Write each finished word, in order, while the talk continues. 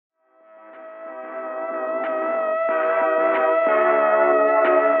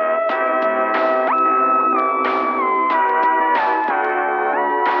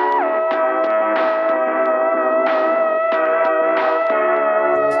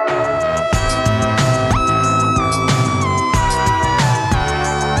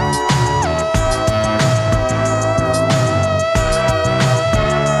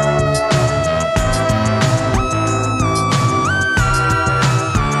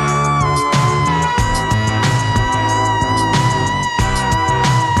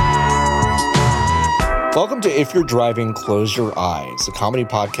to If You're Driving, Close Your Eyes, a comedy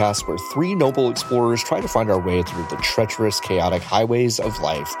podcast where three noble explorers try to find our way through the treacherous, chaotic highways of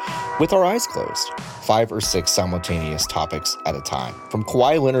life with our eyes closed. 5 or 6 simultaneous topics at a time. From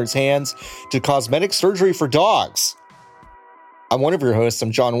Kawhi Leonard's hands to cosmetic surgery for dogs. I'm one of your hosts.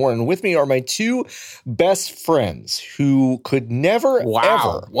 I'm John Warren. With me are my two best friends who could never,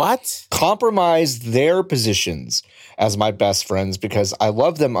 ever compromise their positions as my best friends because I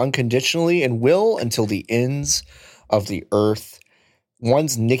love them unconditionally and will until the ends of the earth.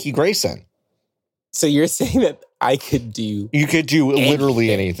 One's Nikki Grayson. So you're saying that I could do You could do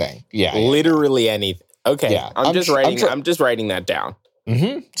literally anything. Yeah. Literally anything. Okay. Yeah. I'm just writing that down.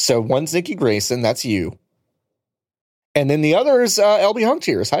 Mm-hmm. So one's Nikki Grayson. That's you. And then the other is LB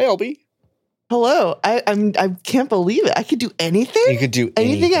Hunktears. Hi, LB. Hello. I can't believe it. I could do anything? You could do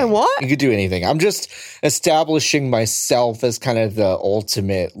anything I want? You could do anything. I'm just establishing myself as kind of the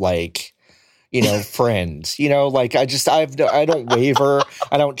ultimate, friend. I don't waver.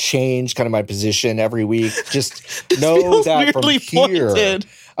 I don't change kind of my position every week. Just know that from here. Pointed.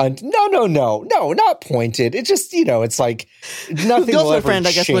 No, not pointed. It just, it's like nothing will ever friend,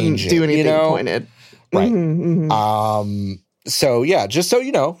 I guess, wouldn't do anything pointed. Right. Mm-hmm. So yeah, just so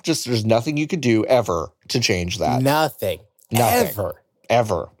you know, there's nothing you could do ever to change that. Nothing. Ever.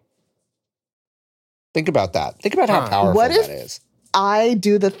 Think about that. Think about how powerful that is. I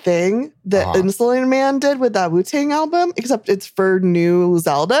do the thing that Insulin Man did with that Wu-Tang album, except it's for new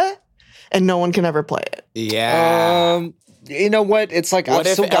Zelda, and no one can ever play it. Yeah. You know what? It's like what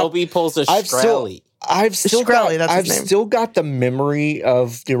if LB pulls a Shkreli? I've still got the memory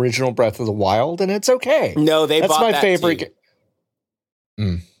of the original Breath of the Wild, and it's okay. No, that's my favorite.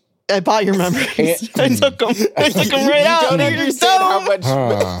 I bought your memories. I took them right out. You don't understand how much.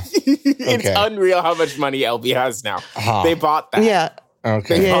 It's unreal how much money LB has now. They bought that. Yeah.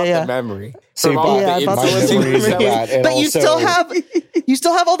 Okay. They bought the memory. So you bought the memories of that, but you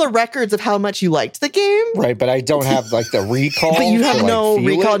still have all the records of how much you liked the game, right? But I don't have the recall. But you have no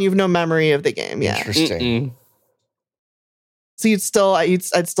recall, and you have no memory of the game. Yeah, interesting. So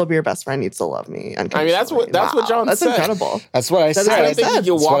I'd still be your best friend. You'd still love me. I mean, that's what John said. That's incredible. That's what I said. That's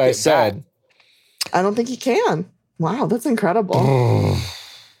what I said. I don't think you can. Wow, that's incredible.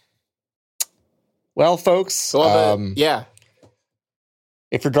 Well, folks, yeah.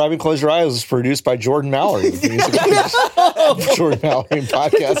 If You're Driving, Close Your Eyes is produced by Jordan Mallory. Jordan Mallory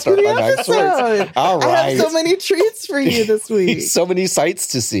podcast are my nice words. All right. I have so many treats for you this week. So many sights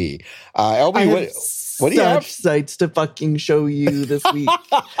to see. LB, what do you have? Sights to fucking show you this week.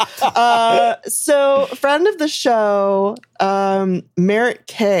 So, friend of the show, Merritt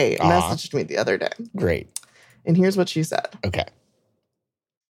K messaged me the other day. Great. And here's what she said. Okay.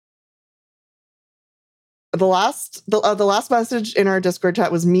 The last message in our Discord chat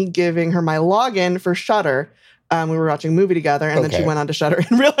was me giving her my login for Shudder. We were watching a movie together, and then she went on to Shudder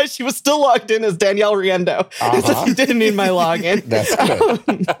and realized she was still logged in as Danielle Riendo. So she didn't need my login. That's good.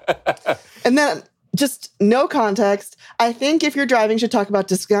 And then, just no context, I think If You're Driving should talk about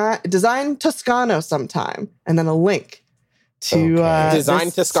Design Toscano sometime. And then a link to Design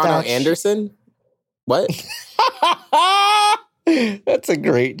Toscano Anderson? What? That's a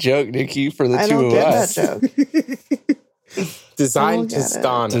great joke, Nikki, for the two of us. I don't get that joke. Design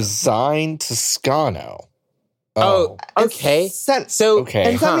Toscano. Design Toscano. Oh, okay. And send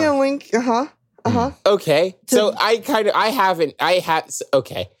me a link. Okay. So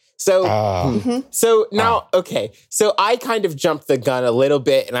okay. So now, okay. So I kind of jumped the gun a little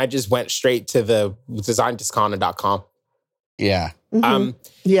bit, and I just went straight to the designtoscano.com. Yeah.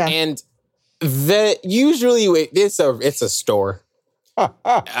 Yeah. And it's a store. Where you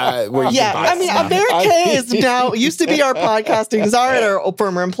can buy stuff. America is now used to be our podcasting czar at our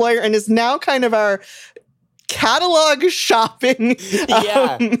former employer, and is now kind of our catalog shopping.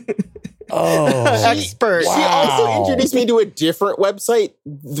 Yeah. Expert. She also introduced me to a different website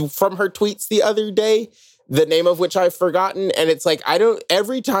from her tweets the other day, the name of which I've forgotten. And it's like,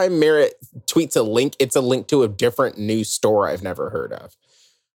 every time Merritt tweets a link, it's a link to a different new store I've never heard of.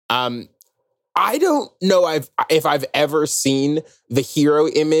 I don't know if I've ever seen the hero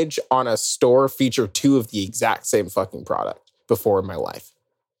image on a store feature 2 of the exact same fucking product before in my life.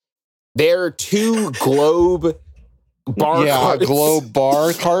 There are 2 globe bar carts. Globe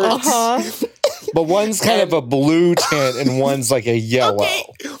bar carts. But one's kind of a blue tint and one's like a yellow.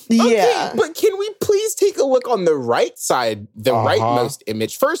 Yeah. But can we please take a look on the right side, the rightmost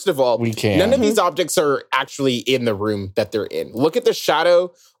image? First of all, we can. None of these objects are actually in the room that they're in. Look at the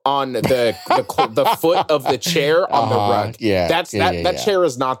shadow on the foot of the chair on the rug. Yeah. That chair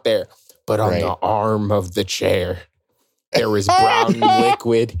is not there. But on the arm of the chair, There was brown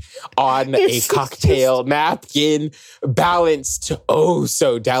liquid on a cocktail napkin, balanced oh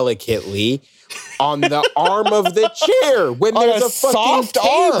so delicately on the arm of the chair. When there's a soft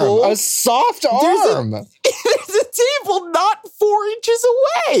table, arm, a soft arm. There's a table not 4 inches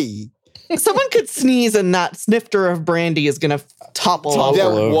away. Someone could sneeze and that snifter of brandy is going to topple over.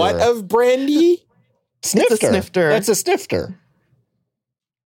 The what of brandy? Snifter. It's a snifter. That's a snifter.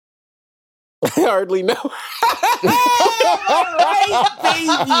 I hardly know.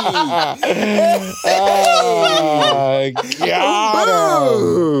 Right, baby. Got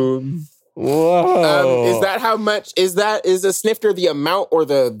him. Whoa. Is that how much? Is a snifter the amount or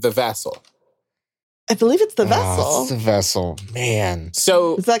the vessel? I believe it's the vessel. It's the vessel, man.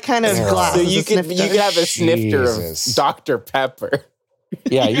 So it's that kind of glass. So you could have a snifter Jesus. of Dr. Pepper.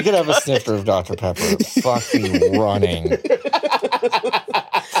 Yeah, you could have a snifter of Dr. Pepper. Fuck me running.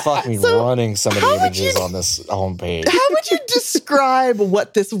 Fuck me running some of the images on this homepage. How would you describe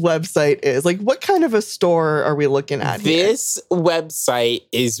what this website is? Like, what kind of a store are we looking at here? This website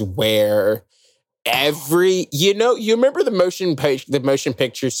is where you remember the motion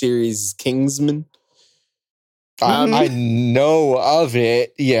picture series Kingsman? I know of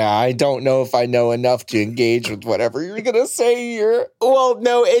it. Yeah, I don't know if I know enough to engage with whatever you're going to say here. Well,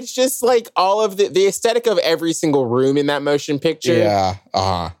 no, it's just like all of the aesthetic of every single room in that motion picture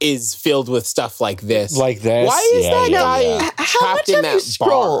is filled with stuff like this. Like this? Why is that guy How much trapped in have that you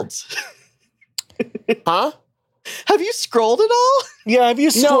scrolled? Huh? Have you scrolled at all? Yeah, have you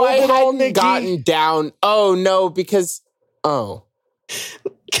scrolled No, I at all, hadn't Nikki? gotten down. Oh, no, because... Oh.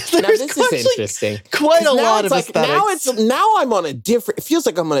 Now this is interesting. Quite a lot of aesthetics. Now I'm on a different... It feels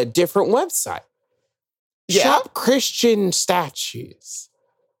like I'm on a different website. Yeah. Shop Christian statues.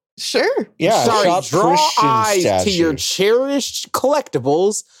 Sure. Yeah, Sorry, shop draw Christian eyes statues. to your cherished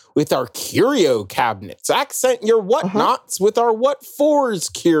collectibles with our curio cabinets. Accent your whatnots with our what fors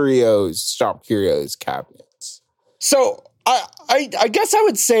curios. Shop curios cabinets. So I guess I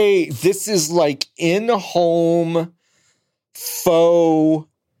would say this is like in-home faux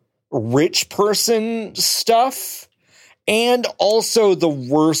rich person stuff, and also the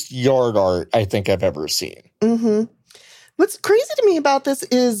worst yard art I think I've ever seen. Mm-hmm. What's crazy to me about this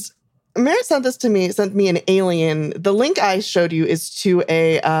is Merritt sent me an alien. The link I showed you is to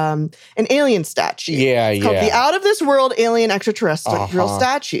an alien statue. It's called the Out of This World Alien Extraterrestrial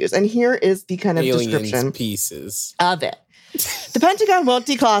Statues. And here is the kind of description pieces of it. The Pentagon won't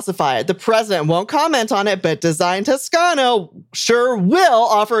declassify it. The president won't comment on it, but Design Toscano sure will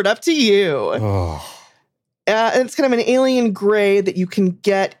offer it up to you. And it's kind of an alien gray that you can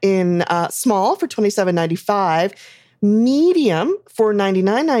get in small for $27.95, medium for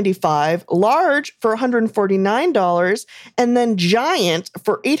 $99.95, large for $149, and then giant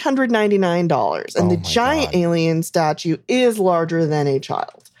for $899. And the giant alien statue is larger than a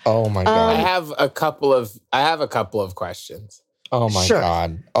child. Oh my God. I have a couple of questions. Oh my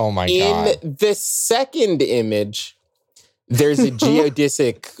God. Oh my God. In the second image, there's a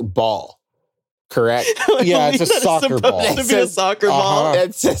geodesic ball, correct? Yeah, it's a soccer ball. It's supposed to be a soccer ball.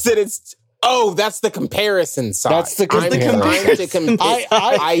 It says that it's... Oh, that's the comparison side. That's the comparison. I'm trying to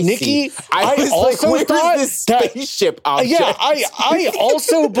compare. Nikki, I was also like, thought where's this spaceship object? Yeah, I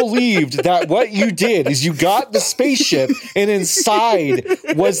also believed that what you did is you got the spaceship and inside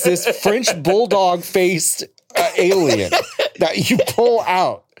was this French bulldog-faced alien that you pull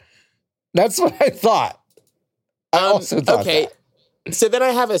out. That's what I thought. I also thought that. So then I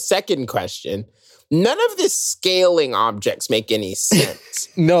have a second question. None of the scaling objects make any sense.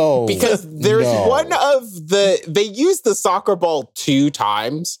 No. Because there's one of they use the soccer ball 2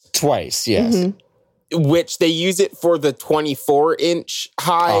 times. Twice, yes. Mm-hmm. Which they use it for the 24-inch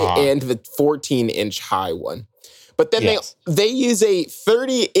high and the 14-inch high one. But then they use a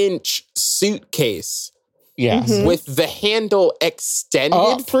 30-inch suitcase with the handle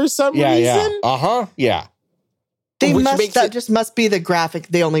extended for some reason. Yeah. That just must be the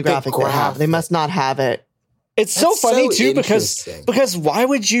only graphic they have. They must not have it. It's so funny too because why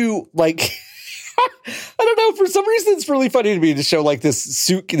would you like? I don't know. For some reason, it's really funny to me to show like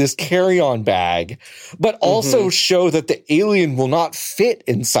this carry-on bag, but also show that the alien will not fit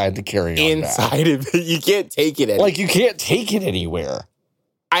inside the carry-on bag. Of it, you can't take it anywhere. Like you can't take it anywhere.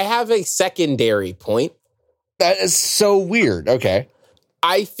 I have a secondary point. That is so weird. Okay.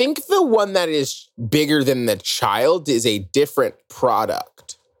 I think the one that is bigger than the child is a different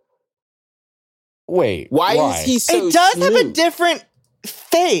product. Wait, why is he so It does smooth? have a different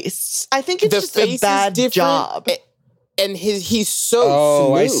face. I think it's just a bad job. and he's so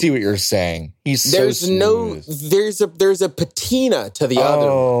smooth. I see what you're saying. There's a patina to the other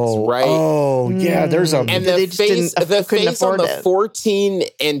ones, right? Oh, yeah, there's a... And the face on the 14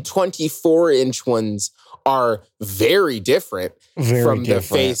 and 24-inch ones are very different from the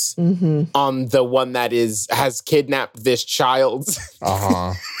face on the one that has kidnapped this child.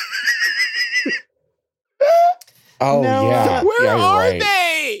 Uh-huh. Oh, no, yeah. Where are right.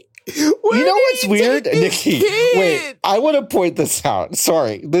 they? You know what's weird, Nikki? Wait, I want to point this out.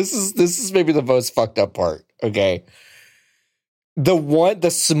 Sorry, this is maybe the most fucked up part. Okay,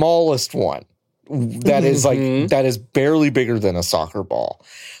 the smallest one that is that is barely bigger than a soccer ball.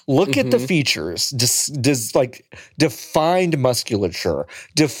 Look at the features. Just like defined musculature,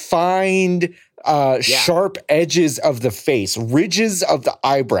 defined sharp edges of the face, ridges of the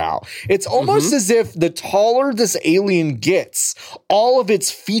eyebrow. It's almost as if the taller this alien gets, all of its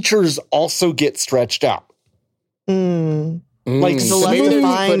features also get stretched out. Like smooth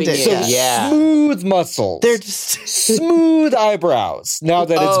muscles. They're just smooth eyebrows. Now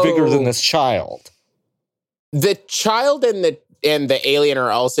that it's bigger than this child. The child and the alien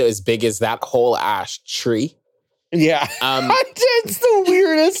are also as big as that whole ash tree. Yeah, it's the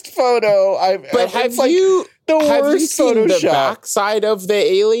weirdest photo I've ever. But have you seen the backside of the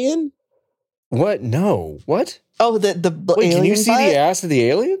alien? What? No. What? Oh, the Wait, alien can you see the ass of the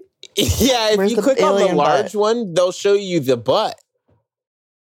alien? Yeah, if you click on the large one, they'll show you the butt.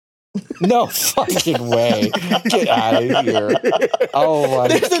 No fucking way. Get out of here. Oh my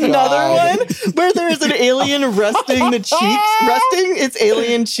God. There's another one where there's an alien resting its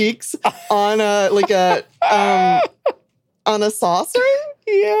alien cheeks on on a saucer.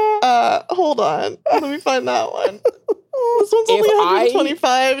 Yeah. Hold on. Let me find that one. This one's only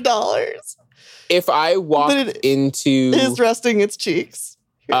 $125. If I walk into is resting its cheeks.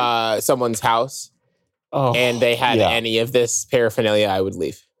 Someone's house and they had any of this paraphernalia, I would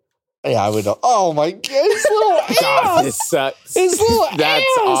leave. Yeah, I would. Oh my God, his little ass. God, this sucks. His little That's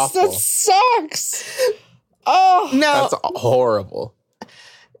ass. awful. That sucks. Oh, no, that's horrible.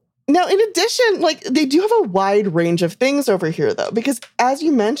 Now, in addition, like they do have a wide range of things over here, though, because as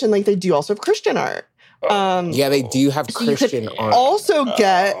you mentioned, like they do also have Christian art. Yeah, they do have Christian art. Also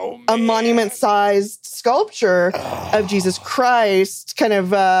get a monument-sized sculpture of Jesus Christ, kind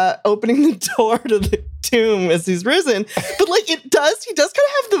of opening the door to the tomb as he's risen. But like he does kind of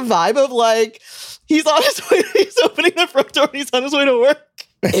have the vibe of like he's on his way. He's opening the front door and he's on his way to work.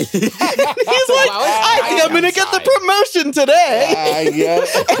 He's like, I think I'm going to get the promotion today. I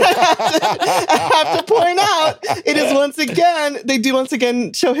have to point out, it is they do once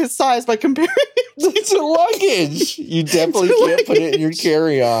again show his size by comparing it to luggage. You definitely can't put it in your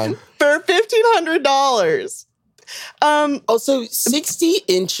carry-on. For $1,500. Also, 60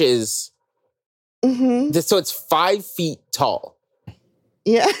 inches. So it's 5 feet tall.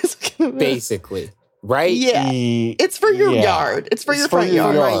 Yeah. Basically. Right? Yeah. It's for your yard. It's for your front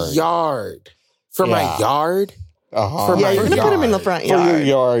yard. For my yard? Uh-huh. Yeah, you're going to put them in the front yard. For your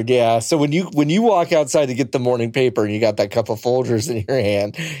yard, yeah. So when you walk outside to get the morning paper and you got that cup of Folgers in your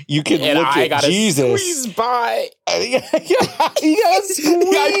hand, you can look at Jesus. Squeeze by. You gotta squeeze.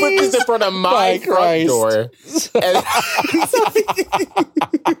 I put this in front of my front door. And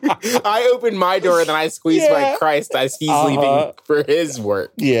I open my door and then I squeeze by Christ as he's leaving for his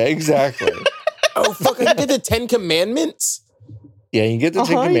work. Yeah, exactly. Oh, fuck, I did the 10 Commandments? Yeah, you get the 10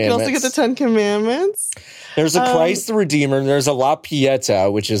 Commandments. You can also get the 10 Commandments. There's a Christ the Redeemer. And there's a La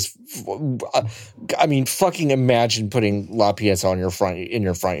Pieta, which is, I mean, fucking imagine putting La Pieta in your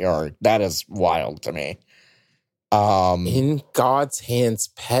front yard. That is wild to me. In God's hands,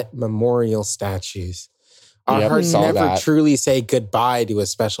 pet memorial statues. Our hearts never truly say goodbye to a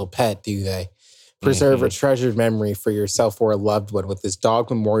special pet, do they? Preserve a treasured memory for yourself or a loved one with this dog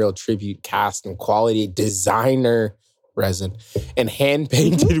memorial tribute cast in quality designer resin and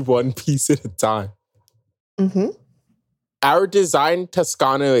hand-painted one piece at a time. Our design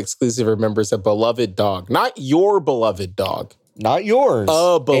Toscano exclusive remembers a beloved dog. Not your beloved dog. Not yours.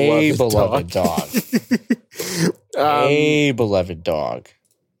 A beloved dog. A beloved dog.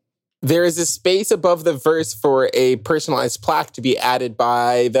 There is a space above the verse for a personalized plaque to be added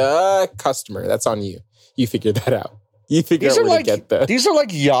by the customer. That's on you. You figure that out. You figure out where to get that. These are like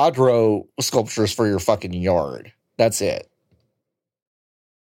Yadro sculptures for your fucking yard. That's it.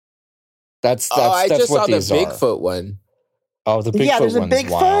 That's I just what saw these the Bigfoot one. Oh, the Bigfoot yeah, there's a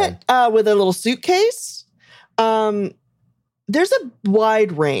Bigfoot with a little suitcase. There's a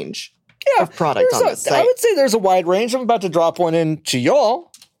wide range of product on this site. I would say there's a wide range. I'm about to drop one into y'all.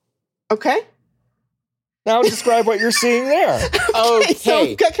 Okay. Now describe what you're seeing there. Okay. So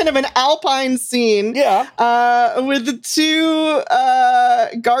we've got kind of an alpine scene. Yeah. With the two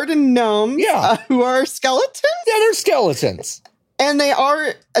garden gnomes who are skeletons. Yeah, they're skeletons. And they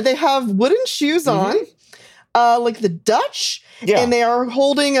have wooden shoes on, like the Dutch. Yeah. And they are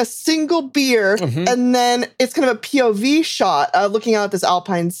holding a single beer. And then it's kind of a POV shot looking out at this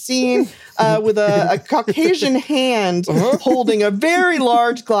alpine scene with a Caucasian hand holding a very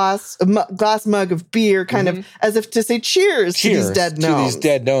large glass mug of beer, kind of as if to say cheers to these dead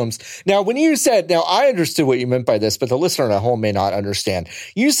gnomes. Now, when you said, now I understood what you meant by this, but the listener at home may not understand.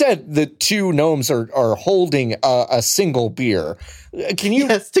 You said the two gnomes are holding a single beer. Can you?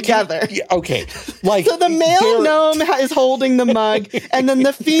 Yes, together. Okay. Like, so the male gnome is holding the mug, and then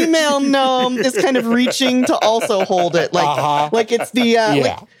the female gnome is kind of reaching to also hold it, like it's the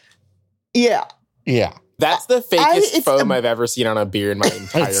yeah. That's the fakest foam I've ever seen on a beer in my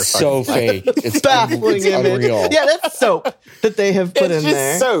entire life. It's so fake. It's baffling image. Unreal. Yeah, that's soap that they have put in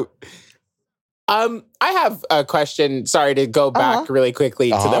there. It's just soap. I have a question. Sorry to go back really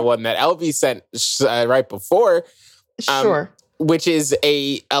quickly to the one that LV sent right before. Sure. Which is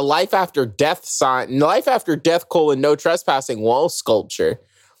a life after death sign, life after death, no trespassing wall sculpture,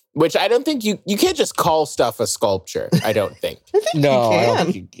 which I don't think you can't just call stuff a sculpture. I don't think. I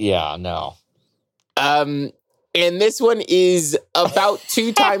think you can. No. And this one is about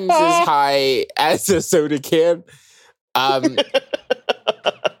 2 times as high as a soda can.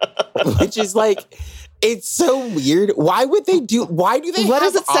 Which is like, it's so weird. Why do they What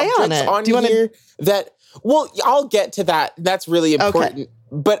have does it say on it? On here that, well, I'll get to that. That's really important. Okay.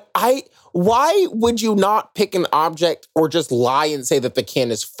 But why would you not pick an object or just lie and say that the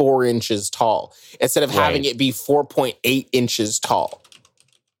can is 4 inches tall instead of having it be 4.8 inches tall?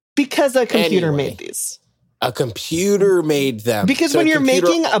 Because a computer made these. A computer made them. Because when you're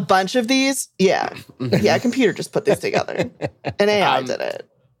making a bunch of these, a computer just put this together. An AI did it.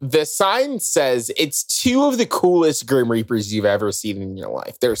 The sign says it's 2 of the coolest Grim Reapers you've ever seen in your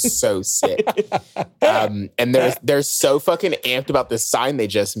life. They're so sick. And they're so fucking amped about this sign they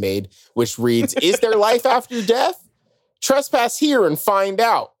just made, which reads, "Is there life after death? Trespass here and find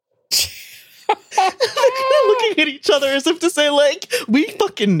out." They're kind of looking at each other as if to say, like, we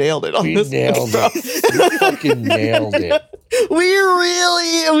fucking nailed it on this. We fucking nailed it. We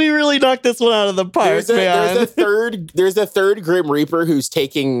really knocked this one out of the park, man. There's a third Grim Reaper who's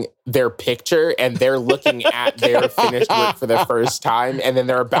taking their picture and they're looking at their finished work for the first time, and then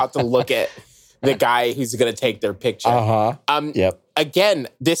they're about to look at the guy who's going to take their picture. Again,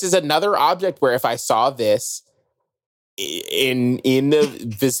 this is another object where if I saw this in the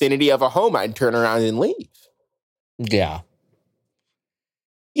vicinity of a home, I'd turn around and leave. Yeah.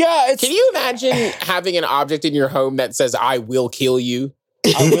 Can you imagine having an object in your home that says, "I will kill you"?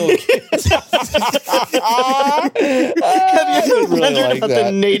 Have you ever wondered about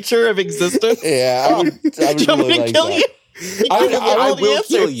the nature of existence? Yeah, I would Do you want me to kill you? I will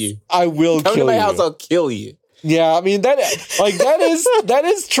kill you. I will kill you. Come to my house, I'll kill you. Yeah, I mean that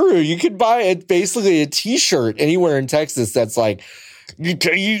is true. You could buy basically a T-shirt anywhere in Texas that's like, you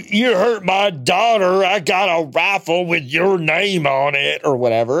hurt my daughter, I got a rifle with your name on it or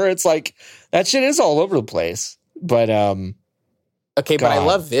whatever. It's like that shit is all over the place. But okay, but I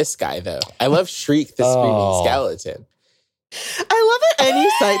love this guy though. I love Shriek the Screaming Skeleton. I love it. Any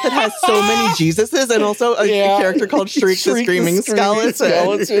site that has so many Jesuses and also a character called Shriek the Screaming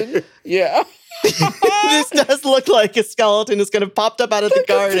Skeleton. Yeah. This does look like a skeleton is going to popped up out of the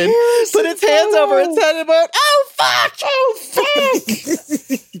garden, put its hands over its head and go, "Oh fuck! Oh fuck!"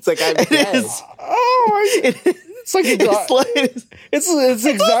 It's like I'm dead. It's like it's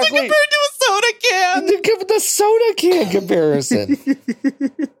exactly compared to a soda can. The soda can comparison.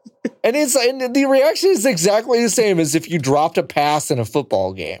 And the reaction is exactly the same as if you dropped a pass in a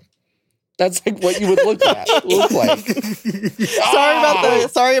football game. That's like what you would look like.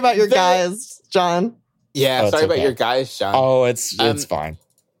 Sorry about your guys, John. Yeah, sorry about your guys, John. Oh, it's fine.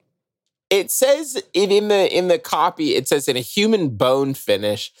 It says in the copy, it says in a human bone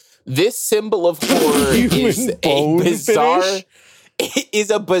finish. This symbol of horror is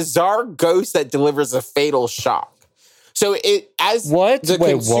a bizarre ghost that delivers a fatal shock. So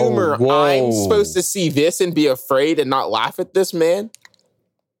consumer, I'm supposed to see this and be afraid and not laugh at this man.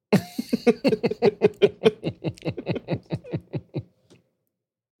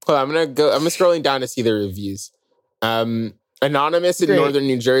 Hold on, I'm scrolling down to see the reviews. Anonymous in Northern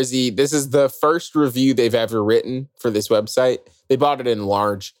New Jersey. This is the first review they've ever written for this website. They bought it in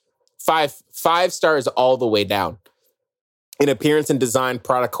large. 5 stars all the way down. In appearance and design,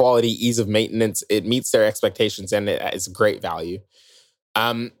 product quality, ease of maintenance, it meets their expectations and it is great value.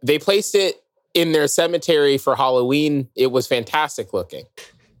 They placed it in their cemetery for Halloween. It was fantastic looking.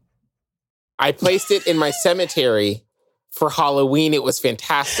 I placed it in my cemetery for Halloween. It was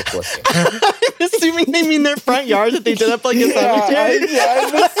fantastic looking. I'm assuming they mean their front yard that they did up like a cemetery.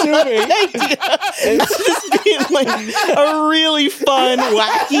 I'm assuming. It's just being like a really fun,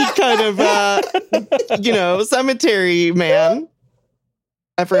 wacky kind of, cemetery man.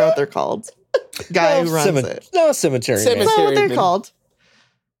 I forgot what they're called. Guy who runs it. No, cemetery man. That's not what they're called.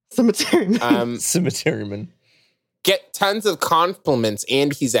 Cemetery man. Cemetery man. Get tons of compliments,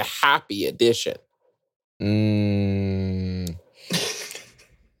 and he's a happy addition.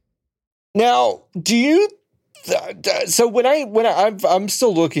 Now, do you? So when I'm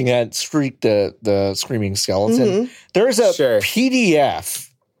still looking at Shriek, the screaming skeleton, there's a PDF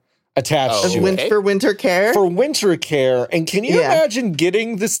attached to it for winter care. For winter care, and can you imagine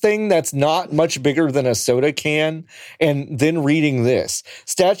getting this thing that's not much bigger than a soda can, and then reading this: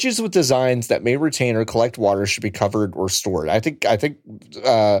 statues with designs that may retain or collect water should be covered or stored. I think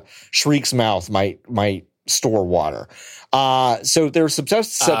Shriek's mouth might store water. So they're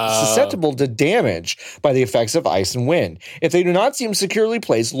susceptible to damage by the effects of ice and wind. If they do not seem securely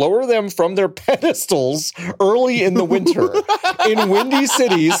placed, lower them from their pedestals early in the winter. In windy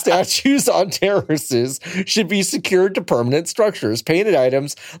cities, statues on terraces should be secured to permanent structures. Painted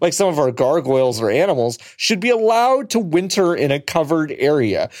items, like some of our gargoyles or animals, should be allowed to winter in a covered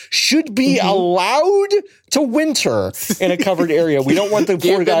area. Should be allowed to winter in a covered area. We don't want the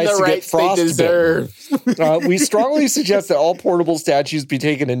poor guys to get frostbitten. We strongly suggest that all portable statues be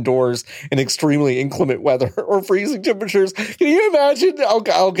taken indoors in extremely inclement weather or freezing temperatures. Can you imagine?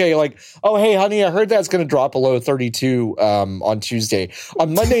 Okay, like, oh, hey, honey, I heard that's going to drop below 32 on Tuesday.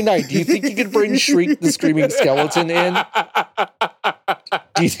 On Monday night, do you think you could bring Shriek the Screaming Skeleton in?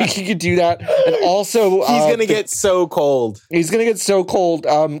 Do you think you could do that? And also, he's going to get so cold. He's going to get so cold.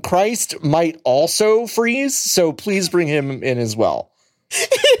 Christ might also freeze, so please bring him in as well.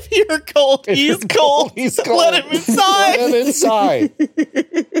 If you're cold, he's cold. He's cold. Let him inside. Let him inside.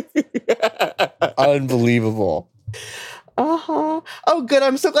 Unbelievable. Oh, good.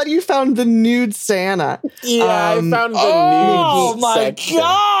 I'm so glad you found the nude Santa. Yeah, I found the nude Oh, my section.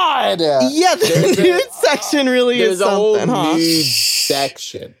 God. Yeah, the nude section really is something, a whole nude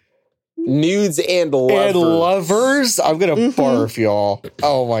section. Nudes and lovers. And lovers? I'm going to barf, y'all.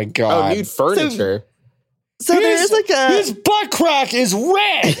 Oh, my God. Oh, nude furniture. So there's like his butt crack is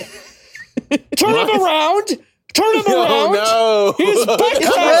red. Turn him around. Turn him around. No. His butt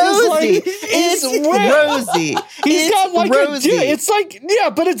crack is red. Rosy. He's got like rosy. It's like, yeah,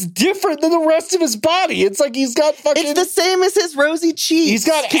 but it's different than the rest of his body. It's like he's got fucking. It's the same as his rosy cheeks. He's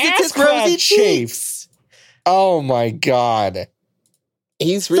got ass crack shapes. Oh my God.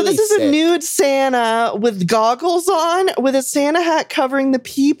 He's really So this is a nude Santa with goggles on, with a Santa hat covering the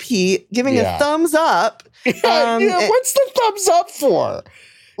pee-pee, giving a thumbs up. What's the thumbs up for?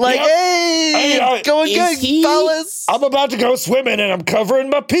 Like, hey, going good, fellas. I'm about to go swimming and I'm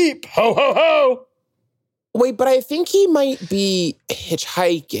covering my peep. Ho, ho, ho. Wait, but I think he might be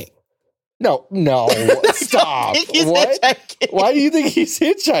hitchhiking. No, stop. What? Hitchhiking. Why do you think he's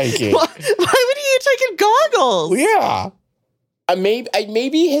hitchhiking? Why would he hitchhike in goggles? Yeah. Maybe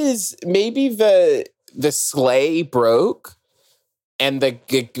the sleigh broke, and the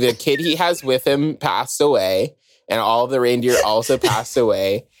kid he has with him passed away, and all the reindeer also passed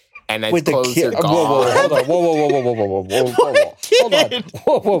away, and his clothes are gone. Whoa.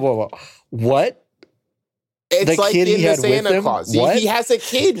 What? It's the like kid in he the had Santa with him? Claus. What? He has a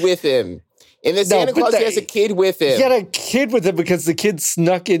kid with him. In the Santa Claus, he has a kid with him. He had a kid with him because the kid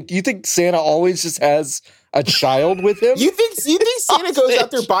snuck in. You think Santa always just has a child with him? You think Santa goes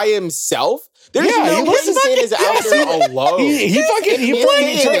out there by himself? There's no way listen, Santa's out there alone.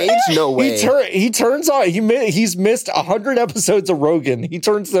 No way. He turns on. He's missed 100 episodes of Rogan. He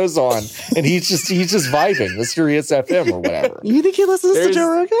turns those on, and he's just vibing the Sirius FM or whatever. You think he listens to Joe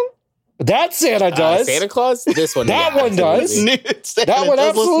Rogan? That Santa does. Santa Claus? This one. That one does. That one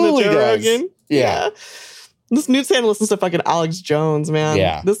absolutely does. Rogan. Yeah. This nude Santa listens to fucking Alex Jones, man.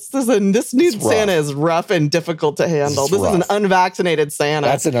 Yeah. This nude Santa is rough and difficult to handle. This is an unvaccinated Santa.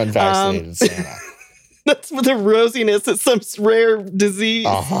 That's an unvaccinated Santa. That's with the rosiness. It's some rare disease.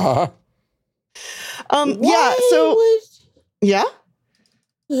 Uh-huh. Yeah, so yeah.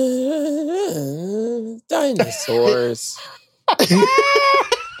 Dinosaurs.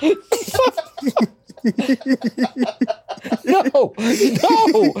 No.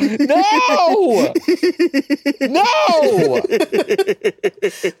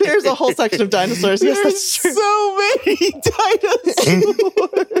 There's a whole section of dinosaurs. Yes, that's true. So many dinosaurs.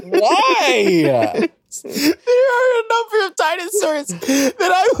 Why? There are a number of dinosaurs that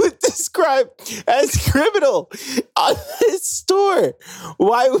I would describe as criminal on this store.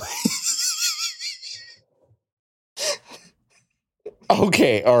 Why would...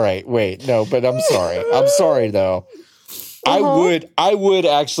 Okay, all right, wait, no, but I'm sorry. I'm sorry though. I would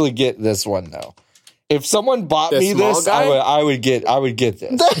actually get this one though. If someone bought me this, I would get this.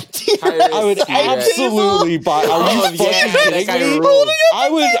 I would absolutely buy. Are you fucking kidding me? I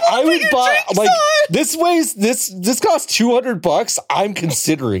would buy. Like this costs $200. I'm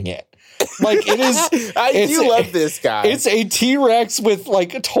considering it. Like it is. I do love this guy. It's a T-Rex with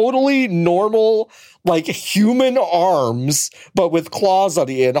like totally normal, like human arms, but with claws on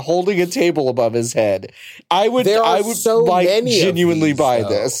the end, holding a table above his head. I would so like genuinely buy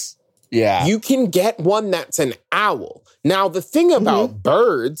this. Yeah. You can get one that's an owl. Now, the thing about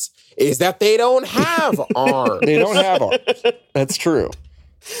birds is that they don't have arms. They don't have arms. That's true.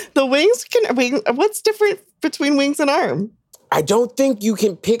 The wings what's different between wings and arm? I don't think you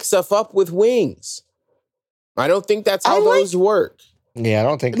can pick stuff up with wings. I don't think that's how those work. Yeah, I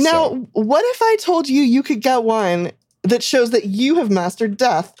don't think so. Now, what if I told you could get one that shows that you have mastered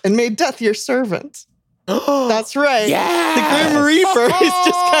death and made death your servant? That's right. Yes! The Grim Reaper is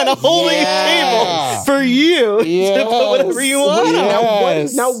just kind of holding a table for you to put whatever you want.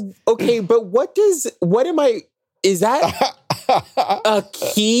 Is that a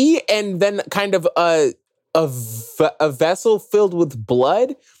key and then kind of a vessel filled with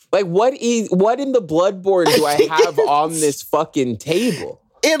blood? Like what in the bloodborne do I have on this fucking table?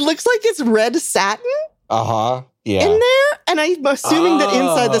 It looks like it's red satin. Yeah. In there, and I'm assuming that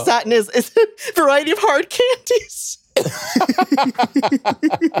inside the satin is a variety of hard candies.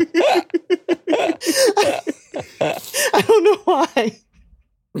 I don't know why.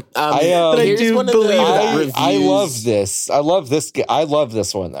 But I do believe that. I love this. I love this. I love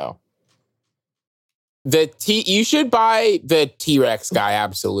this one though. You should buy the T-Rex guy.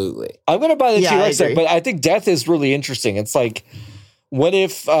 Absolutely. I'm going to buy the T-Rex guy, but I think death is really interesting. It's like, what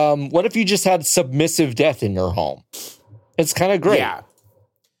if you just had submissive death in your home? It's kind of great. Yeah.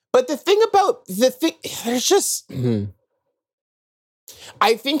 But there's just,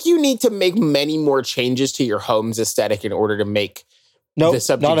 I think you need to make many more changes to your home's aesthetic in order to make the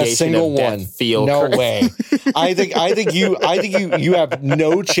subjugation not a single of death one. feel no correct. way. I think you have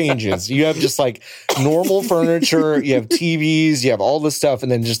no changes. You have just like normal furniture. You have TVs. You have all this stuff, and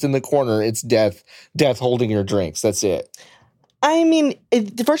then just in the corner, it's death holding your drinks. That's it. I mean,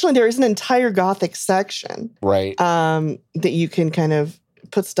 fortunately, there is an entire Gothic section, right? That you can kind of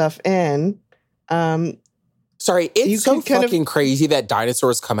put stuff in. Sorry, it's so fucking crazy that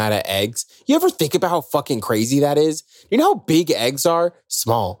dinosaurs come out of eggs. You ever think about how fucking crazy that is? You know how big eggs are?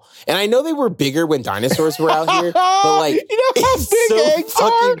 Small. And I know they were bigger when dinosaurs were out here, but like, you know how big eggs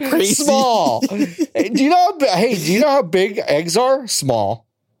are? Crazy. Small. Do you know how big eggs are? Small.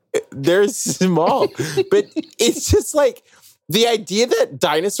 They're small, but it's just like the idea that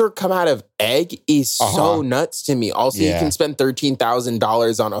dinosaur come out of egg is so nuts to me. Also, you can spend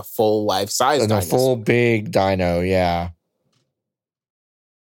 $13,000 on a full life-size dinosaur. A full big dino, yeah.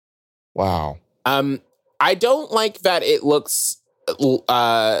 Wow. I don't like that it looks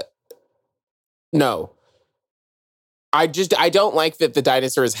no. I don't like that the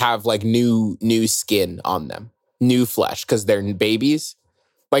dinosaurs have like new skin on them. New flesh because they're babies.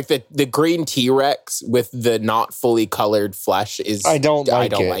 Like the green T-Rex with the not fully colored flesh is. I don't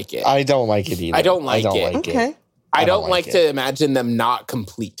like it. I don't like it either. I don't like it. Okay. I don't like to imagine them not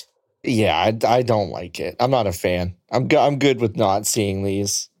complete. Yeah, I don't like it. I'm not a fan. I'm good with not seeing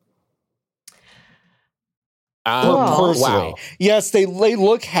these. Personally, wow. Yes, they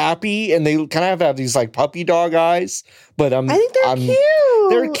look happy and they kind of have these like puppy dog eyes, but I think they're cute.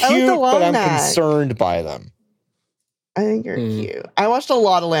 They're cute, but I'm concerned by them. I think you're cute. I watched a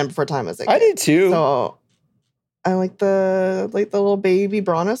lot of Land Before Time as a kid. I did too. So I like the little baby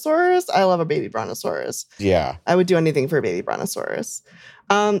brontosaurus. I love a baby brontosaurus. Yeah. I would do anything for a baby brontosaurus.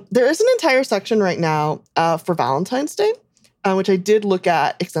 There is an entire section right now for Valentine's Day, which I did look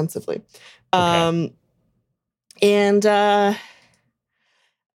at extensively. Okay. And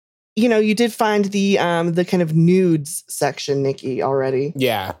you did find the kind of nudes section, Nikki, already.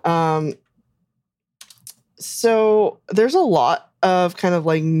 Yeah. So there's a lot of kind of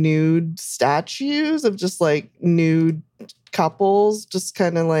like nude statues of just like nude couples, just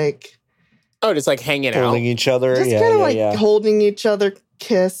kind of like just like hanging out, holding each other, just kind of like holding each other,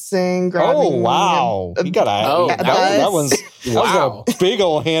 kissing, grabbing. Oh wow! You got that one's a big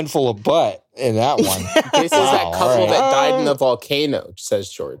old handful of butt in that one. This is that couple that died in the volcano, says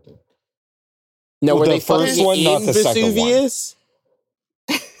Jordan. No, were the they first fucking one, in not the Vesuvius?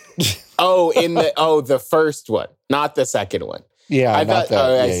 the first one, not the second one. Yeah, I thought.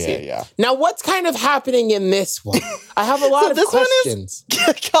 I see. Yeah. Now, what's kind of happening in this one? I have a lot of questions.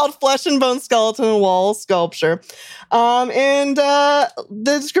 One is called Flesh and Bone Skeleton Wall Sculpture. And the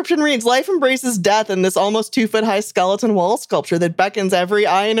description reads, life embraces death in this almost 2-foot-high skeleton wall sculpture that beckons every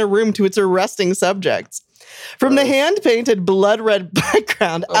eye in a room to its arresting subjects. From the hand-painted blood-red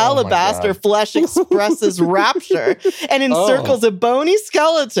background, alabaster flesh expresses rapture and encircles a bony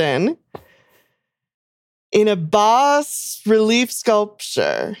skeleton in a bas-relief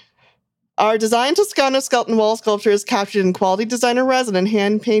sculpture. Our design Toscano skeleton wall sculpture is captured in quality designer resin and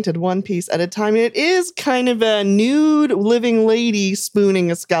hand-painted one piece at a time. It is kind of a nude living lady spooning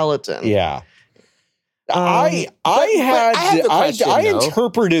a skeleton. Yeah. I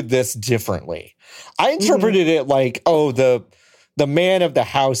interpreted this differently. I interpreted it like, the man of the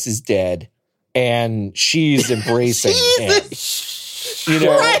house is dead and she's embracing him. You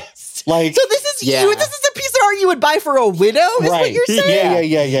know? Christ. Like, so this is you. This is a piece of art you would buy for a widow, is what you're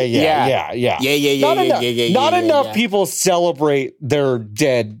saying? Yeah. Not enough people celebrate their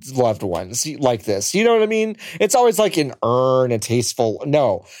dead loved ones like this. You know what I mean? It's always like an urn, a tasteful.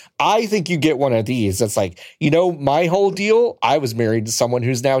 No, I think you get one of these. That's like, my whole deal. I was married to someone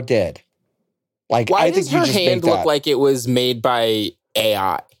who's now dead. Like, why I think does her hand look like it was made by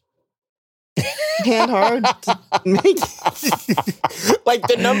AI? Hand hard to make. Like,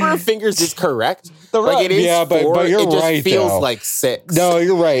 the number of fingers is correct. Like, it is but you're it just right, feels though. like 6. No,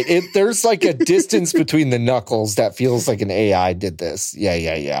 you're right. There's like a distance between the knuckles that feels like an AI did this.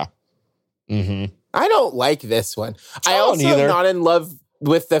 Yeah. Mm-hmm. I don't like this one. I also am not in love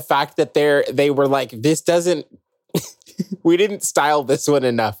with the fact that they were like, this doesn't. We didn't style this one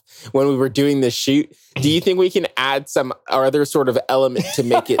enough when we were doing this shoot. Do you think we can add some other sort of element to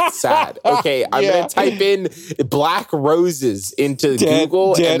make it sad? Okay, I'm going to type in black roses into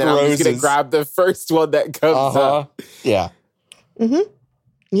Google, and then I'm just going to grab the first one that comes up. Yeah. Mm-hmm.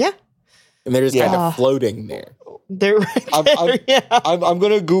 Yeah. And they're just kind of floating there. They're right there, I'm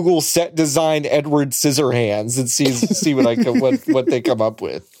going to Google set design Edward Scissorhands and see what they come up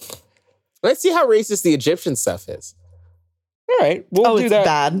with. Let's see how racist the Egyptian stuff is. All right, we'll do that.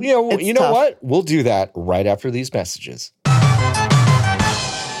 Bad. You know what? We'll do that right after these messages.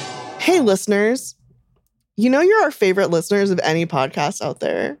 Hey, listeners. You're our favorite listeners of any podcast out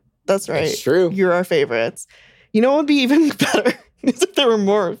there. That's right. That's true. You're our favorites. You know what would be even better is if there were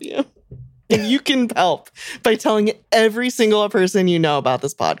more of you. And you can help by telling every single person you know about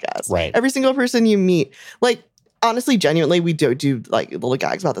this podcast. Right. Every single person you meet. Like, honestly, genuinely, we do like little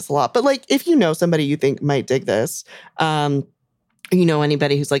gags about this a lot. But like, if you know somebody you think might dig this,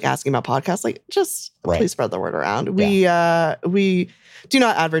 anybody who's like asking about podcasts, like just please spread the word around. Yeah. We do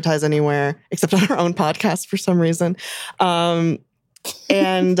not advertise anywhere except on our own podcast for some reason. And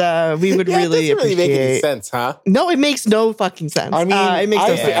we would really appreciate. It doesn't really make any sense, huh? No, it makes no fucking sense. I mean, it makes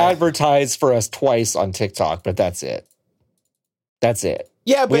no sense. Advertised for us twice on TikTok, but that's it.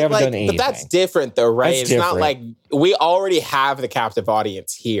 Yeah, but that's different though, right? It's different. Not like we already have the captive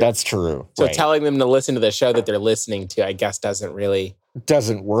audience here. That's true. So telling them to listen to the show that they're listening to, I guess, doesn't work.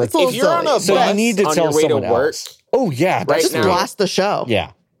 If you're on a bus you need to on tell your way to work, just blast the show.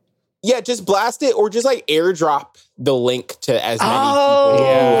 Yeah, just blast it, or just like airdrop the link to as many people who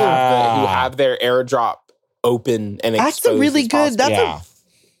have their airdrop open and exposed. That's a really good.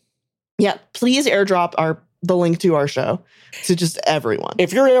 Please airdrop the link to our show to just everyone.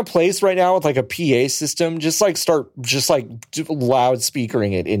 If you're in a place right now with like a PA system, start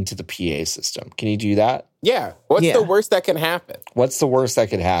loudspeakering it into the PA system. Can you do that? Yeah. What's the worst that can happen? What is the worst that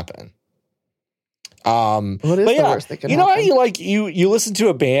can happen? How you listen to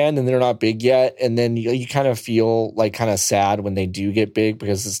a band and they're not big yet, and then you kind of feel like kind of sad when they do get big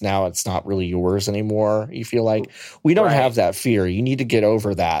because it's not really yours anymore. You feel like we don't have that fear. You need to get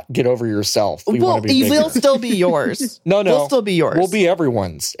over that. Get over yourself. Will still be yours. No, we'll still be yours. We'll be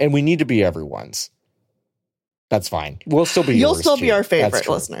everyone's, and we need to be everyone's. That's fine. We'll still be. You'll still be our favorite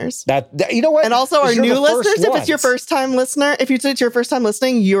listeners. That you know what? And also our new listeners. If it's your first time listener, if it's your first time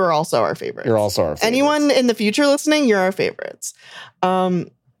listening, you're also our favorite. You're also our favorite. Anyone in the future listening, you're our favorites. I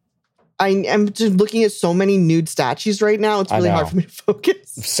am just looking at so many nude statues right now. It's really hard for me to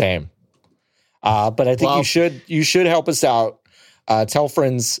focus. Same. But I think you should help us out. Tell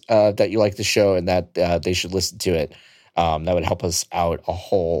friends that you like the show and that they should listen to it. That would help us out a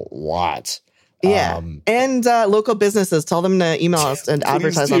whole lot. Yeah. And local businesses, tell them to email us and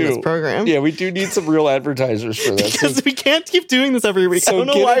advertise on this program. Yeah, we do need some real advertisers for this. Because we can't keep doing this every week. So I don't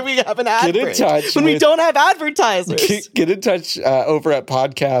know why we have an ad break when we don't have advertisers. Get in touch over at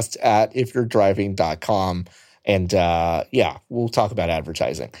podcast@ifyou'redriving.com. And we'll talk about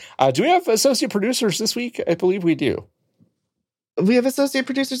advertising. Do we have associate producers this week? I believe we do. We have associate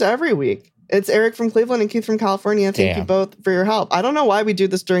producers every week. It's Eric from Cleveland and Keith from California. Thank you both for your help. I don't know why we do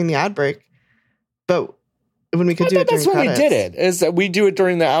this during the ad break, but when we could do it during that's credits. When we did it. Is that we do it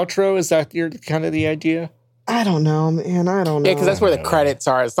during the outro? Is that your kind of the idea? I don't know, man. I don't know. Yeah, because that's where the credits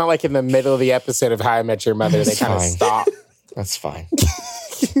are. It's not like in the middle of the episode of How I Met Your Mother, they kind of stop. That's fine.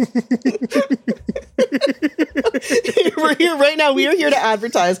 We're here right now. We are here to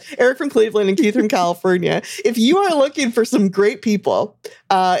advertise Eric from Cleveland and Keith from California. If you are looking for some great people,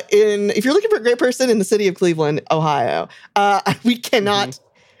 if you're looking for a great person in the city of Cleveland, Ohio, we cannot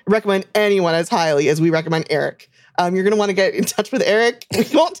recommend anyone as highly as we recommend Eric. You're going to want to get in touch with Eric. We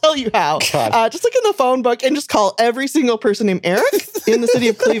won't tell you how. Just look in the phone book and just call every single person named Eric in the city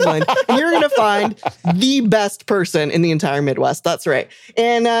of Cleveland. And you're going to find the best person in the entire Midwest. That's right.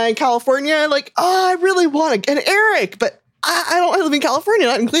 And in California, I really want an Eric, but I live in California,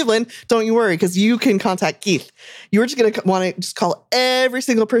 not in Cleveland. Don't you worry, because you can contact Keith. You're just going to want to just call every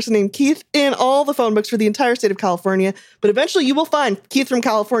single person named Keith in all the phone books for the entire state of California. But eventually you will find Keith from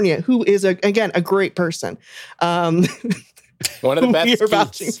California, who is, again, a great person. One of the best we are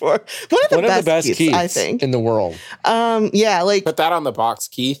vouching for. One of the best Keiths, I think. In the world. Put that on the box,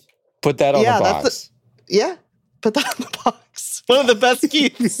 Keith. Put that on the box. Put that on the box. One of the best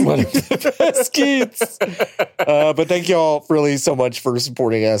Keiths. One of the best Keiths. But thank you all really so much for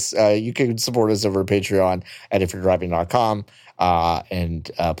supporting us. You can support us over Patreon at ifyou'redriving.com.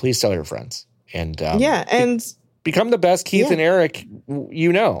 And please tell your friends. And become the best Keith and Eric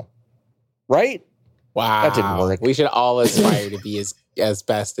you know. Right? Wow. That didn't work. We should all aspire to be as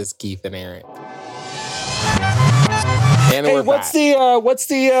best as Keith and Eric. And hey, what's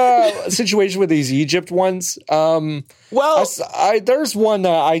the situation with these Egypt ones? There's one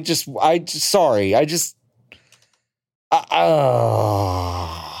that What is this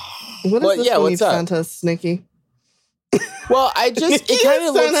one you sent us, Nikki? Well, it kind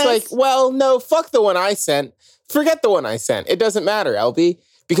of looks like, no, fuck the one I sent. Forget the one I sent. It doesn't matter, LB,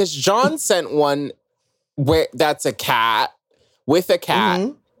 because John sent one where that's a cat with a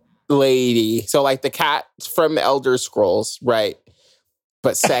cat lady. So like the cat from Elder Scrolls, right?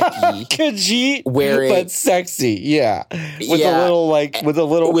 But sexy. Khajiit, but sexy, yeah. With a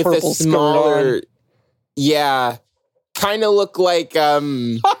little purple skirt on. Yeah. Kind of look like yeah.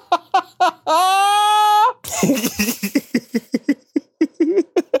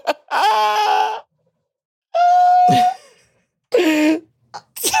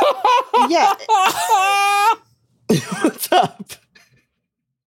 What's up?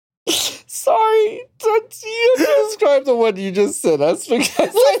 Sorry, you have to describe the one you just sent us because the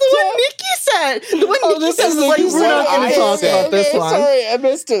one Nikki said. The one Nikki said was like, we're not going to talk about this one. Sorry, I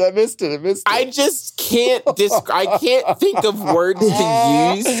missed it. I just can't I can't think of words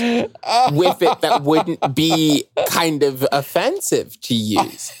to use with it that wouldn't be kind of offensive to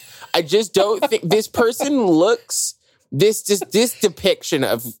use. I just don't think this person looks this depiction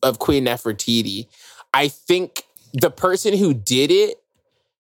of Queen Nefertiti. I think the person who did it.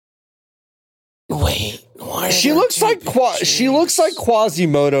 Wait, why? She looks like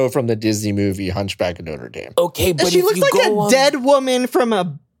Quasimodo from the Disney movie Hunchback of Notre Dame. Okay, but she looks like a dead woman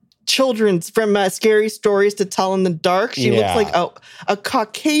from Scary Stories to Tell in the Dark. She looks like a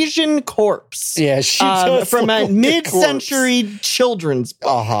Caucasian corpse. Yeah, she does from a mid-century children's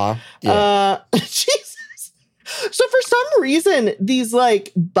book. Jesus. So for some reason, these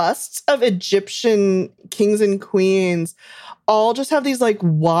busts of Egyptian kings and queens all just have these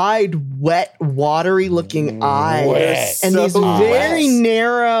wide, wet, watery looking eyes and these very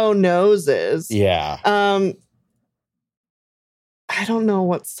narrow noses. Yeah. I don't know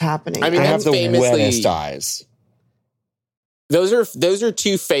what's happening. I mean, they have the wettest eyes. Those are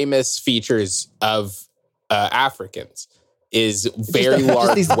two famous features of Africans. Is very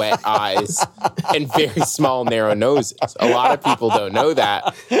large, wet eyes and very small, narrow noses. A lot of people don't know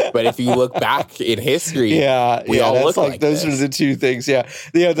that, but if you look back in history, we all look like those this. Are the two things.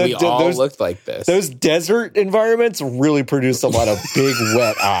 We all looked like this. Those desert environments really produce a lot of big,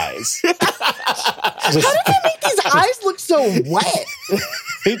 wet eyes. How do they make these eyes look so wet?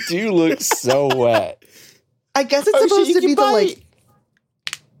 They do look so wet. I guess it's supposed to be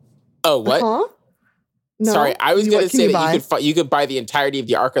Oh, what? Huh? No. Sorry, I was going to say that you could buy the entirety of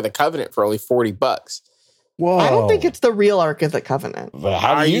the Ark of the Covenant for only $40. Whoa! I don't think it's the real Ark of the Covenant. But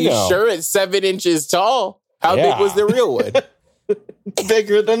how Are you know? Sure it's 7 inches tall? How big was the real one?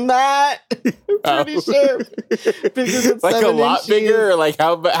 Bigger than that. Pretty sure. Bigger than 7 a lot inches. bigger. Like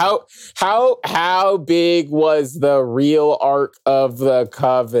how big was the real Ark of the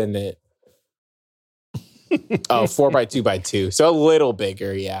Covenant? Oh, 4x2x2. So a little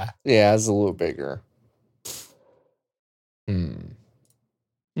bigger, yeah. Yeah, it's a little bigger.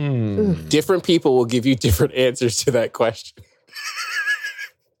 Different people will give you different answers to that question.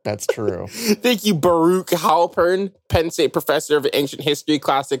 That's true. Thank you, Baruch Halpern, Penn State professor of ancient history,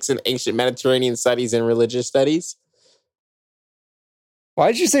 classics, and ancient Mediterranean studies and religious studies.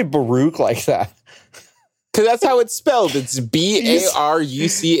 Why did you say Baruch like that? Because that's how it's spelled. It's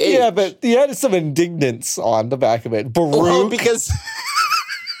Baruch. Yeah, but you had some indignance on the back of it. Baruch. Well, because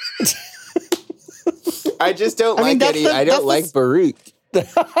I just don't I don't like Baruch.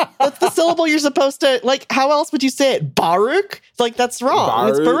 That's the syllable you're supposed to, like, how else would you say it? Baruch? Like, that's wrong.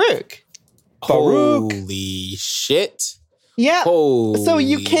 It's Baruch. Baruch. Holy shit. Yeah. Holy so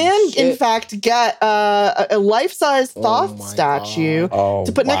you can, in fact, get a life-size Thoth my statue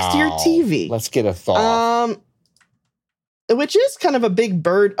to put next to your wow. TV. Let's get a Thoth. Which is kind of a big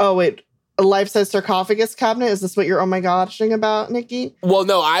bird. Oh, wait. A life-size sarcophagus cabinet? Is this what you're oh my goshing about, Nikki? Well,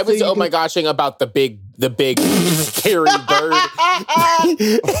 no, I was my goshing about the big hairy bird.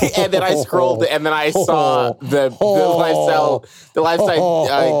 And then I scrolled and then I saw the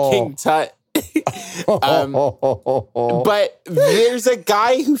lifestyle King Tut. But there's a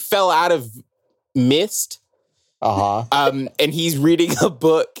guy who fell out of mist. And he's reading a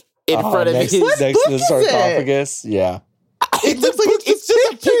book in front of his next to the sarcophagus. Yeah. It's just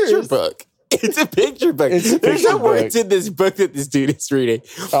a picture book. It's a picture book. There's no words in this book that this dude is reading.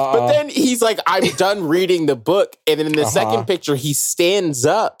 But then he's like, I'm done reading the book. And then in the second picture, he stands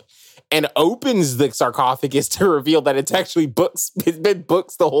up and opens the sarcophagus to reveal that it's actually books. It's been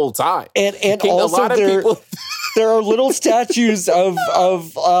books the whole time. And also a lot of people there are little statues of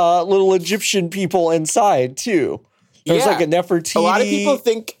little Egyptian people inside too. There's like a Nefertiti. A lot of people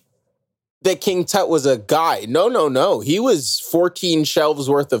think that King Tut was a guy. No. He was 14 shelves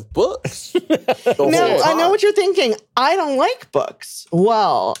worth of books. Now, I know what you're thinking. I don't like books.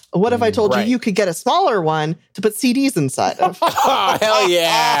 Well, what if I told you could get a smaller one to put CDs inside of? Oh, hell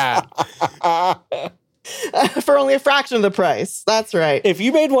yeah. For only a fraction of the price. That's right. If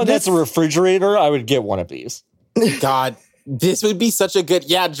you made one that's a refrigerator, I would get one of these. God, this would be such a good,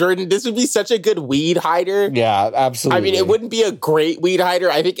 Jordan, this would be such a good weed hider. Yeah, absolutely. I mean, it wouldn't be a great weed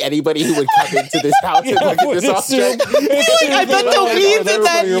hider. I think anybody who would come into this house and look at this object. I bet the weed's in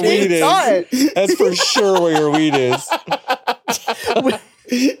that weed is. That's for sure where your weed is.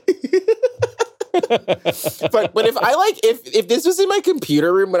 But if this was in my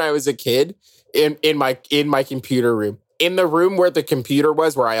computer room when I was a kid, in my computer room, in the room where the computer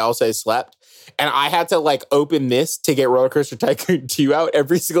was, where I also slept, and I had to like open this to get Roller Coaster Tycoon 2 out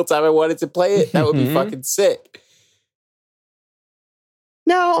every single time I wanted to play it, that would be fucking sick.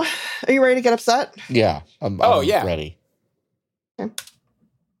 Now, are you ready to get upset? Yeah. I'm ready. Okay.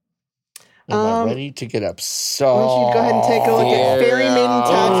 I'm ready to get upset. I want you to go ahead and take a look at Fairy Maiden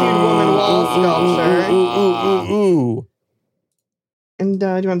Tattooed Woman wall sculpture. Ooh. And do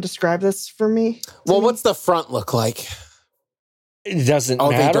you want to describe this for me? Well, what's the front look like? It doesn't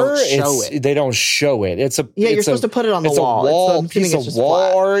matter. They don't show it. You're supposed to put it on the wall. It's a piece of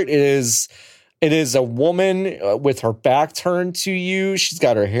wall art. It is a woman with her back turned to you. She's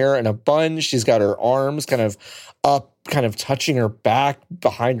got her hair in a bun. She's got her arms kind of up, kind of touching her back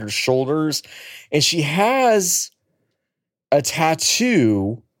behind her shoulders. And she has a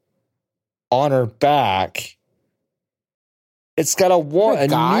tattoo on her back. It's got a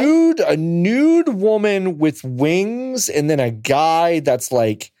nude woman with wings, and then a guy that's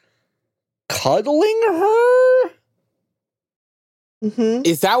like cuddling her. Mm-hmm.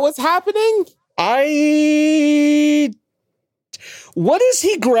 Is that what's happening? What is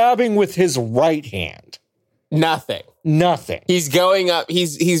he grabbing with his right hand? Nothing. He's going up.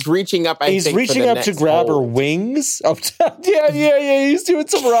 He's reaching up. He's reaching up to grab her wings. Yeah. He's doing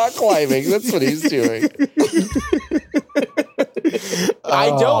some rock climbing. That's what he's doing. I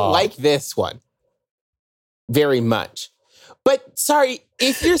don't like this one very much. But sorry,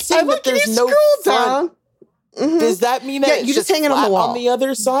 if you're saying that there's no front, does that mean that you just hang it on the wall on the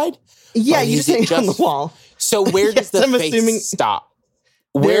other side? Yeah, you just hang it on the wall. So where does the face stop?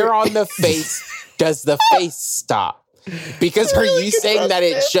 Where on the face does the face stop? Because are you saying that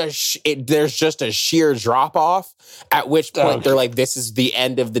there's just a sheer drop off, at which point they're like, this is the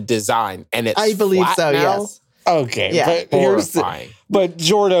end of the design, and it's I believe flat so. now? Yes. Okay, yeah. But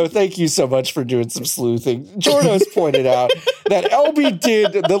Jordo, thank you so much for doing some sleuthing. Jordo's pointed out that LB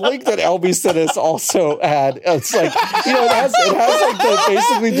did, the link that LB sent us also had, it's like, you know, it has like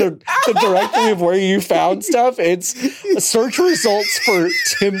basically the directory of where you found stuff. It's search results for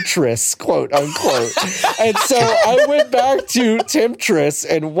Temptress, quote unquote. And so I went back to Temptress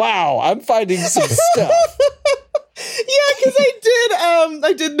and wow, I'm finding some stuff. Yeah, because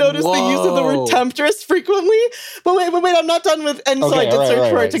I did notice the use of the word temptress frequently. But wait, I'm not done with, and so I did search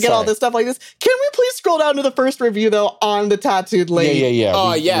for it to get all this stuff like this. Can we please scroll down to the first review, though, on the tattooed lady? Yeah.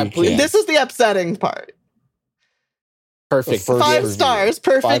 Oh, yeah, please. This is the upsetting part. Perfect. 5 stars,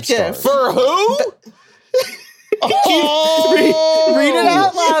 perfect gift. For who? Read it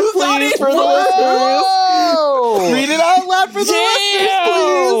out loud, please, for the listeners. Read it out loud for the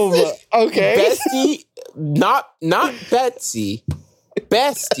listeners, please. Okay. Bestie, not Betsy.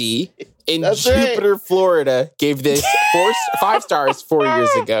 Bestie in That's Jupiter, Florida, gave this 5 stars 4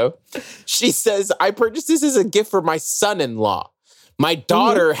 years ago. She says, I purchased this as a gift for my son-in-law. My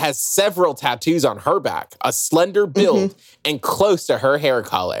daughter has several tattoos on her back, a slender build, and close to her hair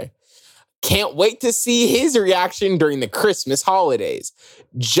color. Can't wait to see his reaction during the Christmas holidays.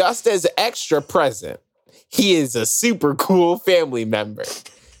 Just as extra present, he is a super cool family member.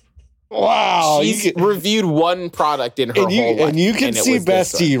 Wow. She's reviewed one product in her whole life. And you can see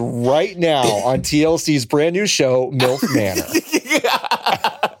Bestie right now on TLC's brand new show, MILF Manor.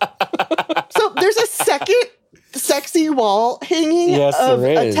 So there's a second sexy wall hanging of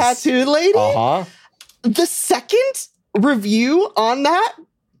a tattooed lady. The second review on that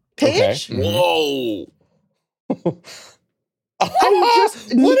page. Okay. Whoa. I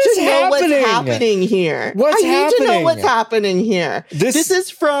just need to know what's happening here. I need to know what's happening here. This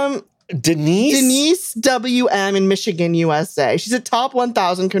is from Denise WM in Michigan, USA. She's a top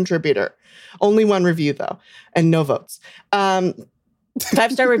 1,000 contributor. Only one review, though, and no votes.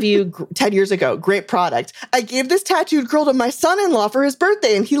 5-star review 10 years ago. Great product. I gave this tattooed girl to my son-in-law for his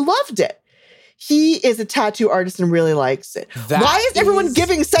birthday, and he loved it. He is a tattoo artist and really likes it. Why is everyone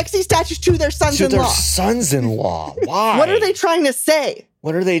giving sexy statues to their sons-in-law? To their sons-in-law. Why? What are they trying to say?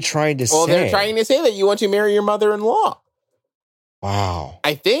 Well, they're trying to say that you want to marry your mother-in-law. Wow.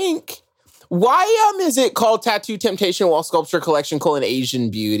 I think. Why is it called Tattoo Temptation Wall Sculpture Collection: Asian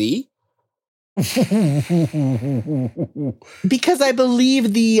Beauty? Because I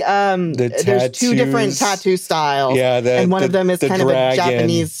believe there's 2 different tattoo styles. Yeah, and one of them is kind of a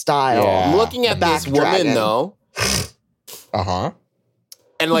Japanese style. Yeah. Looking at this woman though.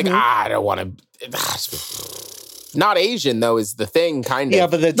 And like, I don't want to. Not Asian though is the thing, kind of. Yeah,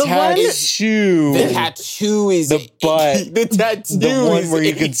 but the tattoo. The tattoo is the butt. The tattoo, the one where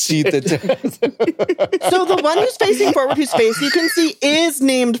you can see the. So the one who's facing forward, whose face you can see, is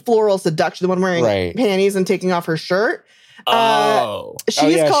named Floral Seduction. The one wearing panties and taking off her shirt.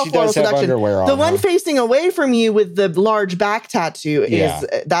 She's called Floral Seduction. The one facing away from you with the large back tattoo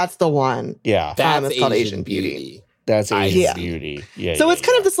that's the one. Yeah, that's called Asian Beauty. That's Asian Beauty. Yeah. So it's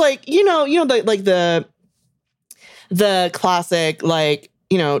kind of this like the classic, like,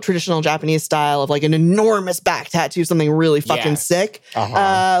 traditional Japanese style of like an enormous back tattoo, something really fucking sick.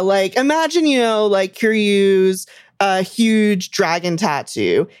 Like imagine, like Kiryu's huge dragon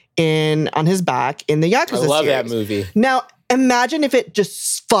tattoo on his back in the Yakuza I love series. That movie. Now imagine if it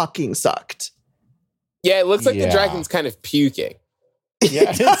just fucking sucked. Yeah, it looks like the dragon's kind of puking.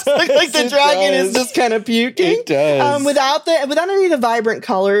 Yeah, like the dragon is just kind of puking. It does. Without any of the vibrant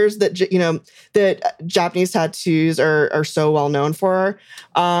colors that that Japanese tattoos are so well known for.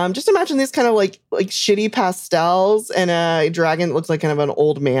 Just imagine these kind of like shitty pastels and a dragon that looks like kind of an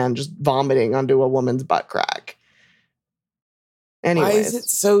old man just vomiting onto a woman's butt crack. Anyways. Why is it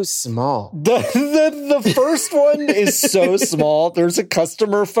so small? The first one is so small. There's a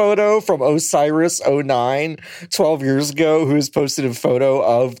customer photo from Osiris09 12 years ago who's posted a photo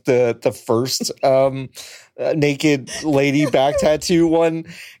of the first naked lady back tattoo one.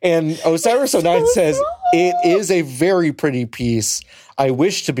 And Osiris09 says, it is a very pretty piece. I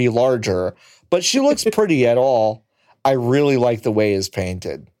wish to be larger, but she looks pretty at all. I really like the way it's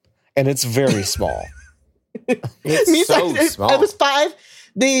painted. And it's very small. It's so small. It was 5.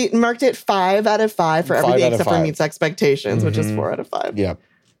 They marked it 5 out of 5 for everything except for meets expectations, which is 4 out of 5. Yep.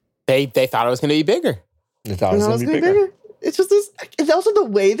 They thought it was going to be bigger. They thought it was going to be bigger. It's just this. It's also the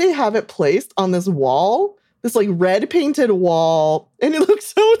way they have it placed on this wall, this like red painted wall, and it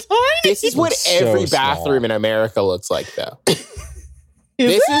looks so tiny. This is what every bathroom in America looks like, though.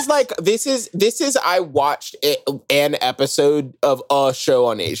 This is I watched an episode of a show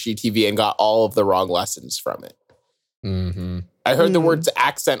on HGTV and got all of the wrong lessons from it. I heard the words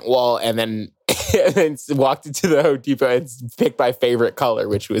accent wall and then walked into the Home Depot and picked my favorite color,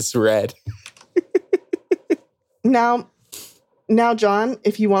 which was red. Now, now, John,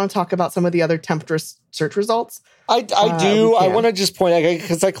 if you want to talk about some of the other Temptress search results. I do. I want to just point out,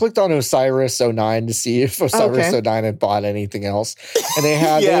 because I clicked on Osiris09 to see if Osiris09 had bought anything else. And they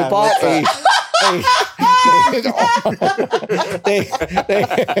had, they bought they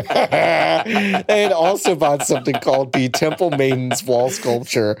had also bought something called the Temple Maiden's Wall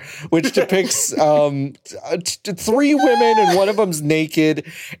Sculpture, which depicts 3 women and one of them's naked,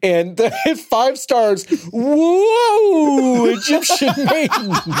 and 5 stars. Whoa, Egyptian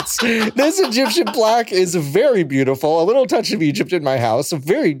maidens. This Egyptian plaque is very beautiful. A little touch of Egypt in my house, a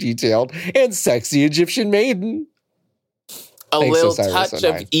very detailed and sexy Egyptian maiden. Thanks, little Osiris touch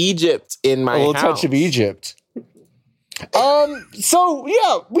 09. of Egypt in my house. A little touch of Egypt. So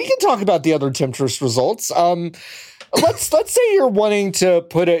yeah, we can talk about the other Temptress results. Let's say you're wanting to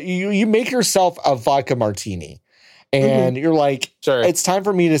put you make yourself a vodka martini, and you're like, sure, it's time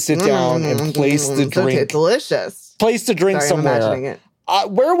for me to sit down and place the drink. Okay, delicious. Place the drink somewhere. I'm imagining it.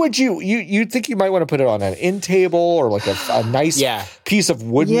 Where would you think you might want to put it on an end table or like a nice piece of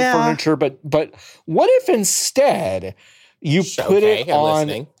wooden furniture? But what if instead you put it on?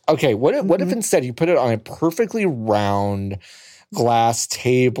 Listening. Okay, what if instead you put it on a perfectly round glass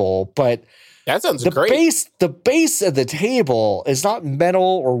table, but that sounds great. The base of the table is not metal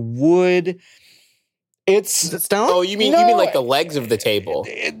or wood. Is it stone? Oh, you mean like the legs of the table?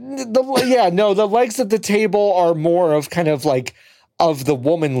 The legs of the table are more of kind of like of the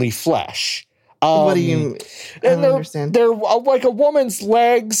womanly flesh. What do you? I don't understand. They're like a woman's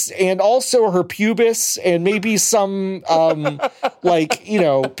legs, and also her pubis, and maybe some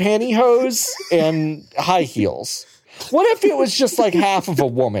pantyhose and high heels. What if it was just like half of a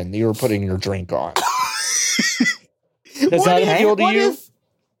woman that you were putting your drink on? Does that appeal to you?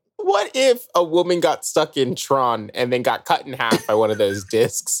 What if a woman got stuck in Tron and then got cut in half by one of those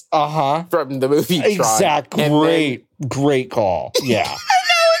discs? From the movie Tron. Exactly. Great call. Yeah.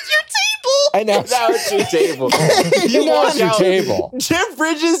 And now it's your table. You walk your table. Jeff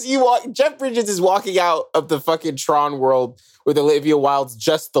Bridges is walking out of the fucking Tron world with Olivia Wilde's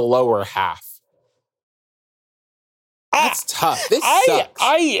just the lower half. That's tough. This sucks.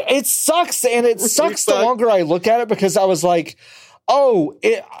 It sucks, and it sucks the longer I look at it, because I was like, can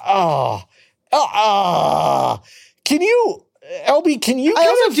you... LB, can you? I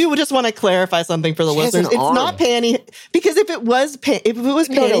also do just want to clarify something for the listeners. It's not panty, because if it was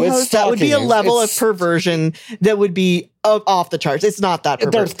pantyhose, that would be a level of perversion that would be off the charts. It's not that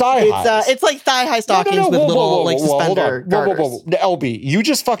perverse. They're thigh highs. It's like thigh high stockings with little suspender garters. LB, you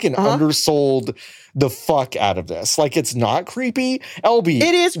just fucking undersold the fuck out of this. Like, it's not creepy. LB,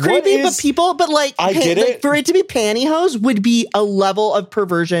 it is creepy, but I get it. For it to be pantyhose would be a level of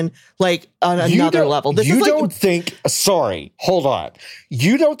perversion, like on another level. Sorry, hold on.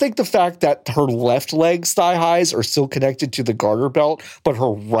 You don't think the fact that her left leg's thigh highs are still connected to the garter belt, but her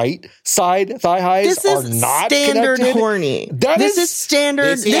right side thigh highs are not standard connected? Horny. This is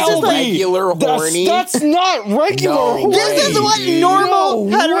standard. This is regular horny. That's not regular horny. This is what normal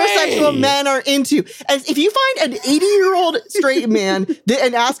heterosexual men are into. As if you find an 80-year-old straight man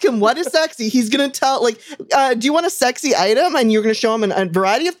and ask him what is sexy, he's going to tell, like, do you want a sexy item? And you're going to show him a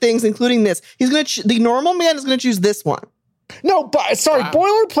variety of things, including this. He's going to the normal man is going to choose this one. No, but sorry,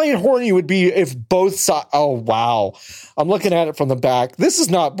 boilerplate horny would be if both sides. Oh, wow. I'm looking at it from the back. This is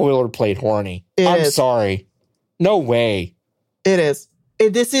not boilerplate horny. I'm sorry. No way. It is.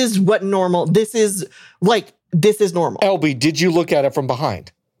 This is what normal. This is normal. LB, did you look at it from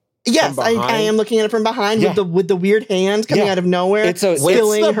behind? Yes, I am looking at it from behind with the weird hand coming out of nowhere. It's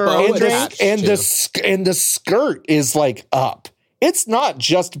spilling her drink. And the skirt is like up. It's not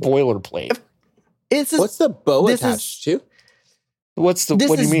just boilerplate. What's the bow attached to? What do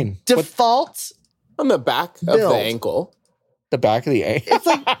you mean? Default on the back of the ankle. The back of the ankle. It's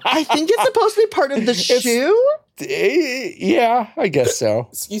like, I think it's supposed to be part of the shoe. Yeah, I guess so.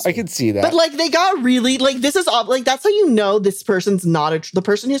 I can see that. But like they got really like this is like that's how you know this person's not the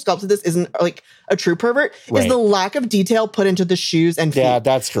person who sculpted this isn't like a true pervert is the lack of detail put into the shoes and feet. Yeah,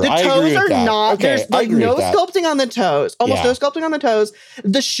 that's true. The toes are not. Okay, there's like no sculpting on the toes. Almost no sculpting on the toes.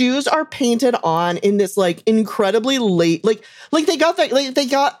 The shoes are painted on in this like incredibly late like they got that like they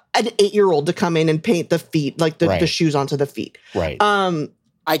got an 8-year-old to come in and paint the feet like the shoes onto the feet. Right.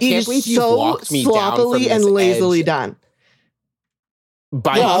 I can't believe you walked me sloppily down from and lazily done.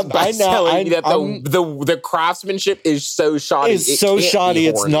 By telling me that the craftsmanship is so shoddy. It's so shoddy.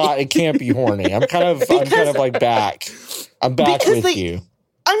 It's not. It can't be horny. I'm kind of like back. I'm back with you.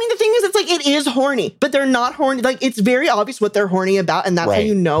 I mean, the thing is, it's like it is horny, but they're not horny. Like it's very obvious what they're horny about, and that's how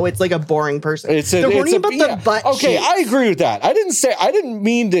you know it's like a boring person. They're horny about the butt. Okay, shapes. I agree with that. I didn't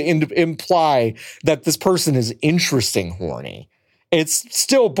mean to imply that this person is interesting horny. It's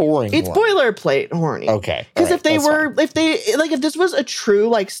still boring. It's boilerplate horny. Okay. Because if this was a true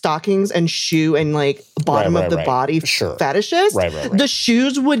like stockings and shoe and like bottom of the body fetishes, the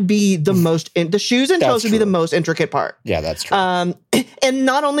shoes would be the most, the shoes and toes would be the most intricate part. Yeah, that's true. And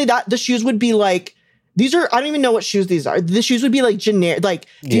not only that, the shoes would be like, these are, I don't even know what shoes these are. The shoes would be like generic, like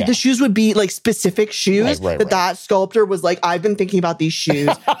the shoes would be like specific shoes that sculptor was like, I've been thinking about these shoes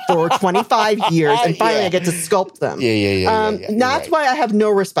for 25 years and finally I get to sculpt them. Yeah. That's why I have no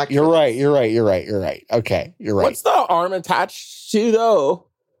respect You're for right. this. You're right. Okay, you're right. What's the arm attached to, though?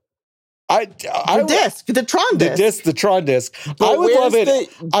 The disc, the Tron disc. The Tron disc. I would love it.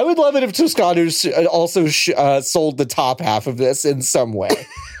 I would love it if Toscano also sold the top half of this in some way.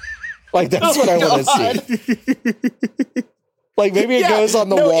 Like, that's what I want to see. Like, maybe it goes on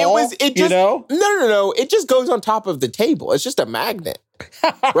the wall, you know? No. It just goes on top of the table. It's just a magnet,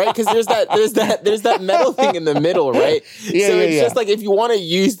 right? Because there's that metal thing in the middle, right? It's just like, if you want to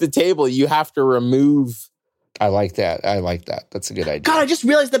use the table, you have to remove. I like that. That's a good idea. God, I just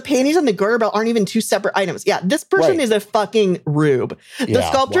realized the panties and the garter belt aren't even two separate items. Yeah, this person is a fucking rube. The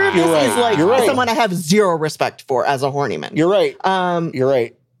sculptor of this is like someone I have zero respect for as a horny man. You're right. You're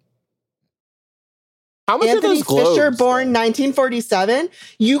right. How much Anthony are those globes, Fisher, born 1947.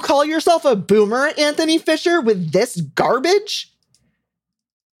 You call yourself a boomer, Anthony Fisher, with this garbage?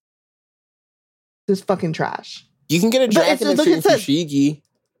 This is fucking trash. You can get a dragon that's doing fushigi.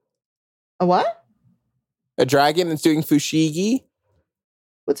 A what? A dragon that's doing fushigi.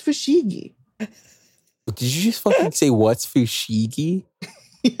 What's fushigi? Did you just fucking say what's fushigi?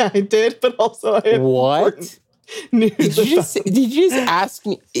 Yeah, I did, but also I have what? Did you just ask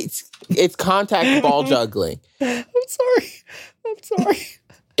me? It's contact ball juggling. I'm sorry.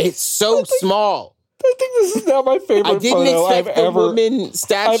 It's so small. I think this is now my favorite I didn't photo expect the woman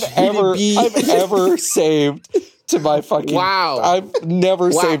statue I've ever saved to my fucking. Wow. I've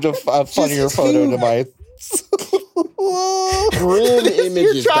never saved a funnier photo to my.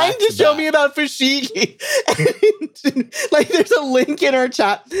 You're trying to show me about fushigi. Like, there's a link in our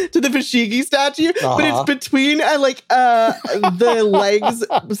chat to the fushigi statue, but it's between the legs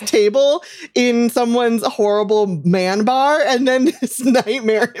table in someone's horrible man bar, and then this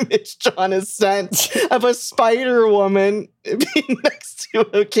nightmare image John has sent of a spider woman being next to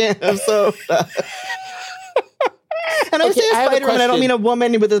a can of soda. And I say a spider, and I don't mean a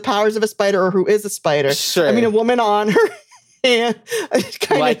woman with the powers of a spider or who is a spider. Sure. I mean a woman on her hand.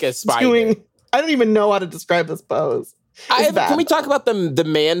 Like a spider. I don't even know how to describe this pose. Can we talk about the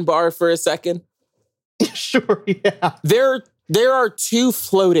man bar for a second? Sure, yeah. There are two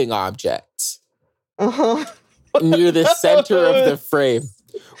floating objects near the center of the frame.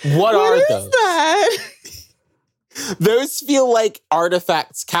 What are those? That? Those feel like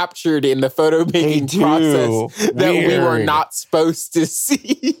artifacts captured in the photo making process that we were not supposed to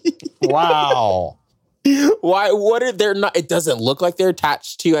see. Wow. Why? What are they not? It doesn't look like they're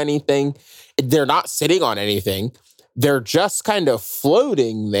attached to anything. They're not sitting on anything. They're just kind of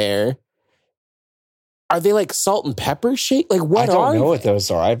floating there. Are they like salt and pepper shaped? Like, what are they? I don't know what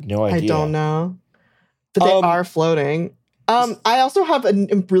those are. I have no idea. I don't know. But they are floating. I also have a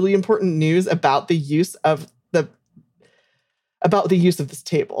really important news about the use of this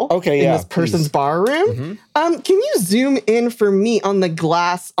table. Okay, in this person's bar room. Mm-hmm. Can you zoom in for me on the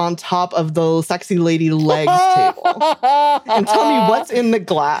glass on top of the sexy lady legs table and tell me what's in the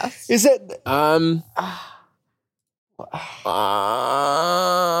glass? Is it? I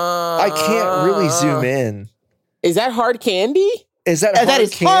can't really zoom in. Is that hard candy? Is that that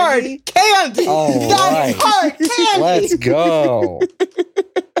is hard candy? Oh, that is hard candy. Let's go.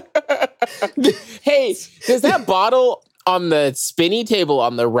 Hey, does that bottle on the spinny table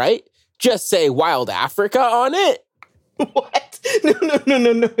on the right just say Wild Africa on it? What? No.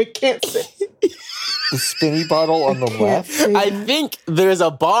 It can't say. The spinny bottle on the left? I think there's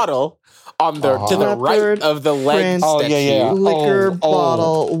a bottle on the to the right of the leg statue. Liquor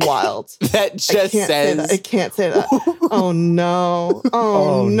bottle wild. That just says... I can't say that. Oh, no.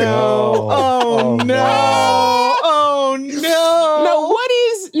 Oh, no. no. Oh, no. Oh, no. No, what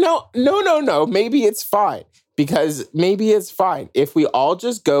is... No. Maybe it's fine. Because maybe it's fine if we all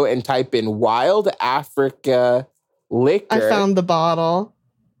just go and type in Wild Africa liquor. I found the bottle.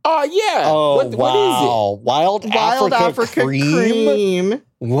 Oh, yeah. Oh, what is it? Wild Africa cream?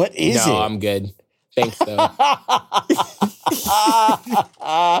 What is it? No, I'm good. Thanks, though.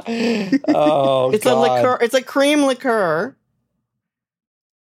 Oh, it's God. a liqueur. It's a cream liqueur.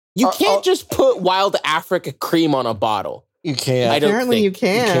 You can't just put Wild Africa cream on a bottle. You can't. Apparently you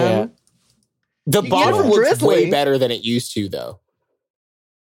can. You can't. The bottle looks way better than it used to, though.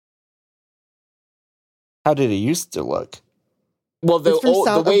 How did it used to look? Well, the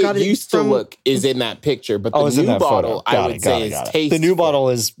way it used to look is in that picture, but the new bottle, I would say, is tasteful. The new bottle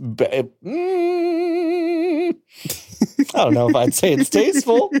is... I don't know if I'd say it's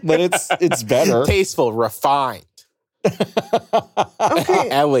tasteful, but it's better. Tasteful, refined. Okay.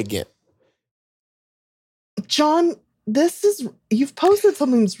 Elegant. John, you've posted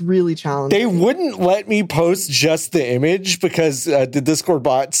something that's really challenging. They wouldn't let me post just the image because the Discord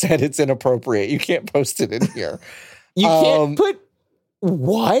bot said it's inappropriate. You can't post it in here. You can't put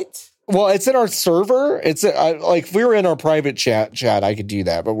what? Well, it's in our server. It's like if we were in our private chat, I could do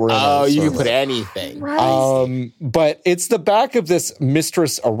that, but we're in our server. You can put anything. Right. But it's the back of this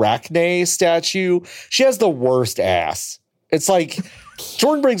Mistress Arachne statue. She has the worst ass. It's like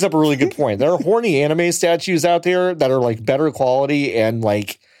Jordan brings up a really good point. There are horny anime statues out there that are like better quality and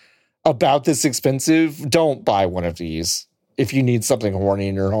like about this expensive. Don't buy one of these if you need something horny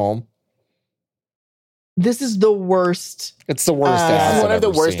in your home. This is the worst. It's the worst. It's one of the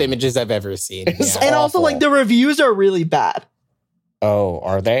worst images I've ever seen. And also, like, the reviews are really bad. Oh,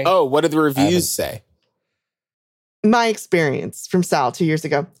 are they? Oh, what do the reviews say? My experience from Sal 2 years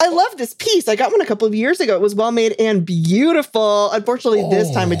ago. I love this piece. I got one a couple of years ago. It was well made and beautiful. Unfortunately, this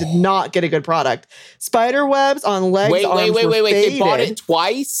time I did not get a good product. Spider webs on legs. Wait. They bought it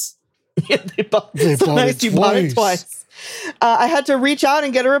twice? Yeah, they bought it twice. I had to reach out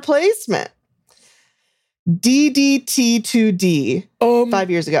and get a replacement. DDT2D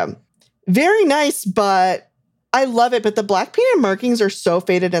 5 years ago. Very nice, but I love it. But the black painted markings are so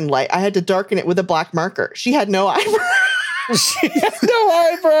faded and light. I had to darken it with a black marker. She had no eyebrows. She had no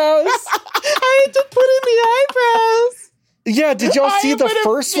eyebrows. I had to put in the eyebrows. Yeah, did y'all see the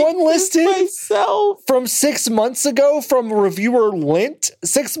first one listed from 6 months ago from reviewer Lint?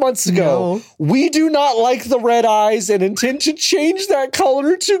 6 months ago. No. We do not like the red eyes and intend to change that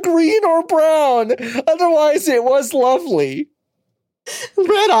color to green or brown. Otherwise, it was lovely.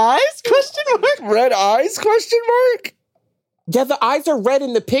 Red eyes? Question mark. Red eyes? Question mark. Yeah, the eyes are red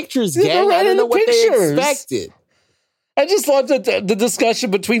in the pictures, gang. I don't know what they expected. I just love the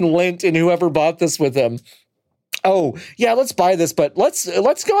discussion between Lint and whoever bought this with him. Oh, yeah, let's buy this, but let's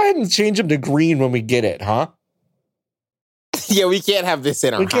go ahead and change them to green when we get it, huh? Yeah, we can't have this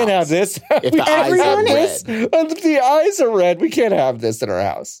in our house. We can't have this. If the eyes are red. If the eyes are red, we can't have this in our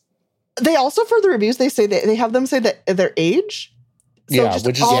house. They also, for the reviews, they say that they have them say that their age. So yeah, just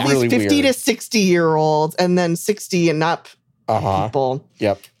which is all really these 50 weird. to 60-year-olds and then 60 and up people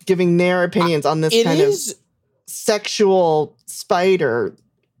giving their opinions on this kind of sexual spider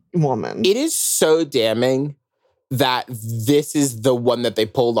woman. It is so damning that this is the one that they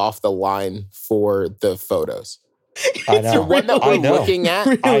pulled off the line for the photos. I know. The one that we're looking at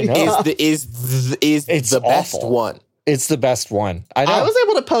is the best one. It's the best one. I know. I was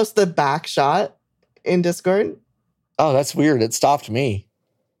able to post the back shot in Discord. Oh, that's weird. It stopped me.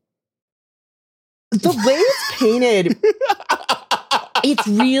 The way it's painted, it's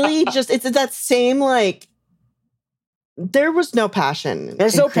really just, it's that same, like, there was no passion.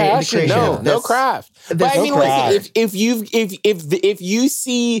 There's no passion. No craft. But I mean, listen, if you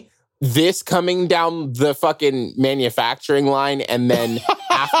see this coming down the fucking manufacturing line, and then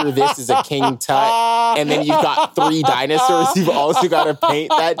after this is a King Tut, and then you've got 3 dinosaurs you've also got to paint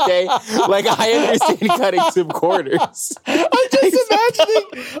that day. Like, I understand cutting some corners. I'm imagining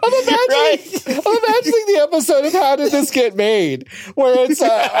the episode of How Did This Get Made, where it's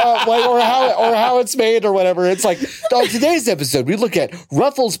like, or how it's made or whatever. It's like, on today's episode, we look at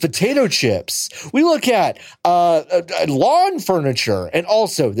Ruffles potato chips. We look at lawn furniture, and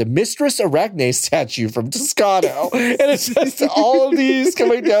also the Mistress Arachne statue from Toscano. And it's just all of these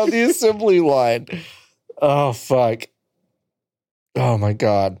coming down the assembly line. Oh, fuck. Oh, my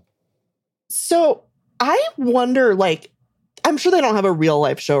God. So I wonder, like, I'm sure they don't have a real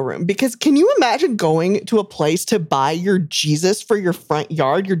life showroom, because can you imagine going to a place to buy your Jesus for your front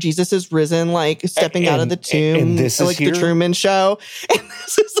yard? Your Jesus is risen, like stepping out of the tomb, and this is like here? The Truman Show. And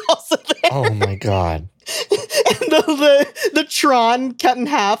this is also there. Oh, my God. And the Tron cut in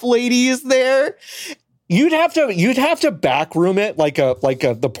half lady is there. You'd have to backroom it like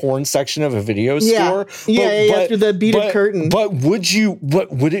the porn section of a video store. Yeah, through the beaded curtain. But would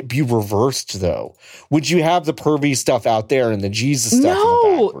it be reversed though? Would you have the pervy stuff out there and the Jesus stuff?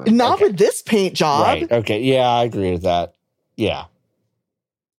 No, in the back not with this paint job. Right. Okay. Yeah, I agree with that. Yeah.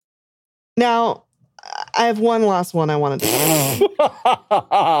 Now, I have one last one I wanted to say.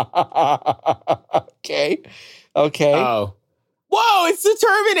 Okay. Oh. Whoa, it's the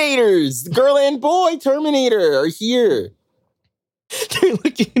Terminators. Girl and boy Terminator are here. They're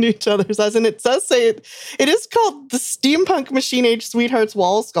looking in each other's eyes, and it does say it is called the Steampunk Machine Age Sweethearts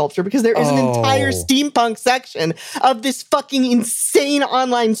wall sculpture because there is an entire steampunk section of this fucking insane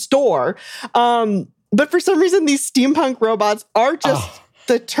online store. But for some reason, these steampunk robots are just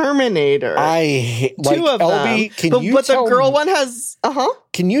the Terminator. I hate, like, two of LB, them. But the girl one has,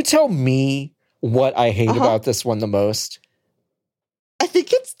 Can you tell me what I hate about this one the most? I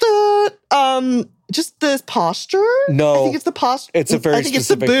think it's the, just the posture? No. I think it's the posture. It's a very I think it's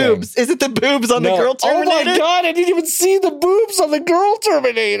specific the boobs. thing. Is it the boobs on the girl Terminator? Oh my God, I didn't even see the boobs on the girl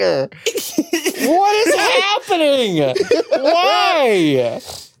Terminator. What is happening? Why?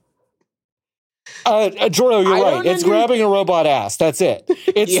 Jordo, you're right. It's grabbing a robot ass. That's it.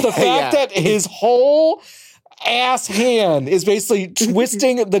 It's the fact that his whole ass hand is basically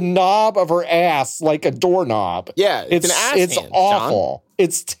twisting the knob of her ass like a doorknob. Yeah, it's an ass It's hand, awful. John.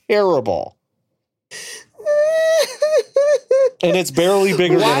 It's terrible. And it's barely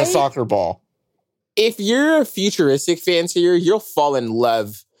bigger than a soccer ball. If you're a futuristic fancier, you'll fall in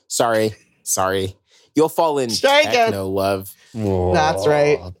love. Sorry. You'll fall in techno love. Whoa, that's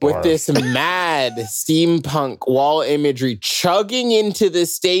right. With this mad steampunk wall imagery chugging into the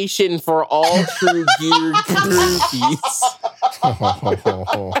station for all true gear groupies.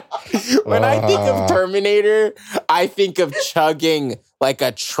 When I think of Terminator, I think of chugging like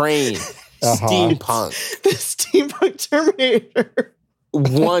a train. Steampunk. The steampunk Terminator.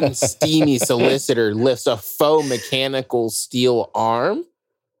 One steamy solicitor lifts a faux mechanical steel arm.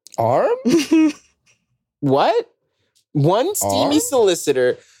 Arm? What? One steamy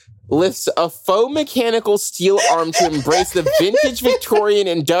solicitor lifts a faux mechanical steel arm to embrace the vintage Victorian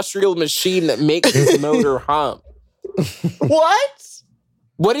industrial machine that makes his motor hum. What?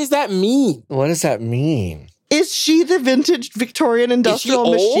 What does that mean? What does that mean? Is she the vintage Victorian industrial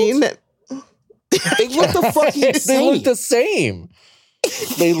machine that... They look the fucking same. They look the same.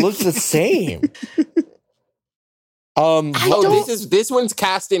 They look the same. This one's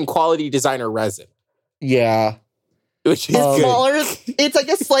cast in quality designer resin. Yeah. Which is smaller. It's I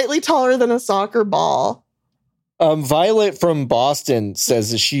guess slightly taller than a soccer ball. Violet from Boston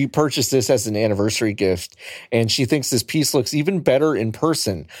says that she purchased this as an anniversary gift, and she thinks this piece looks even better in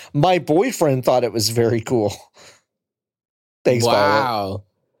person. My boyfriend thought it was very cool. Thanks, Violet.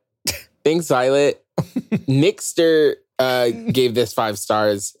 Thanks, Violet. Nixter gave this 5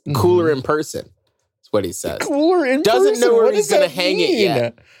 stars. Cooler in person. That's what he says. Cooler in person? Doesn't know where he's going to hang it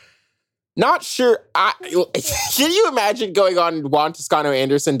yet. Not sure. Can you imagine going on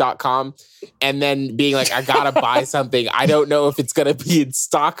JuanToscanoAnderson.com and then being like, I gotta buy something. I don't know if it's gonna be in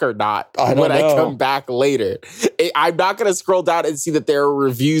stock or not I come back later. I'm not gonna scroll down and see that there are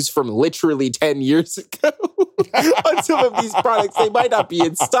reviews from literally 10 years ago on some of these products. They might not be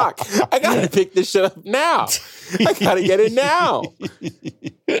in stock. I gotta pick this shit up now. I gotta get it now.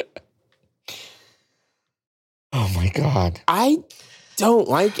 Oh my God. I don't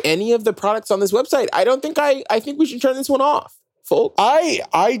like any of the products on this website. I think we should turn this one off, folks.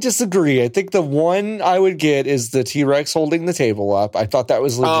 I disagree. I think the one I would get is the T-Rex holding the table up. I thought that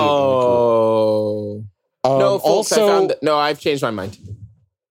was legitimately cool. No, folks, I've changed my mind.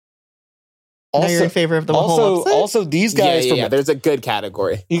 Also, now you're in favor of the whole website? Also, these guys. Yeah, there's a good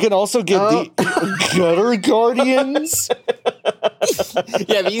category. You can also get the Gutter Guardians.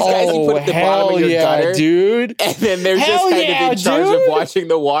 Yeah, these guys you put at the bottom of your gutter, dude. And then they're just kind of in charge of watching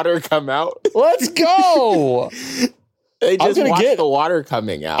the water come out. Let's go. They just watch the water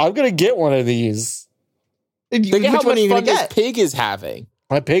coming out. I'm gonna get one of these. Look at how much fun this pig is having.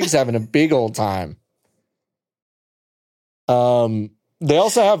 My pig's having a big old time. They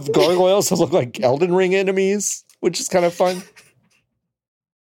also have gargoyles that look like Elden Ring enemies, which is kind of fun.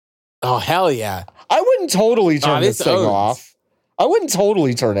 Oh, hell yeah. I wouldn't totally turn this thing off. I wouldn't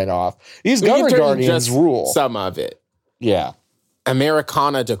totally turn it off. These Gutter Guardians rule. Some of it. Yeah.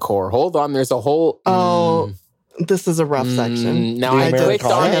 Americana decor. Hold on. There's a whole... this is a rough section. Now I clicked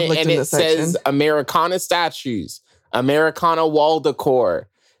on it and it says Americana statues, Americana wall decor,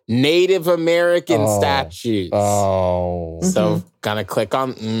 Native American statues. So gonna click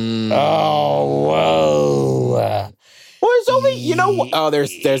on... Well, it's only,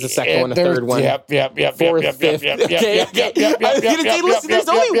 there's a second one, a third one. Yep. Fourth, fifth. Okay. I was going to say, listen, there's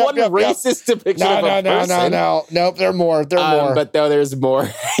only one racist depiction of a person. No. Nope, there are more. More. But no, there's more.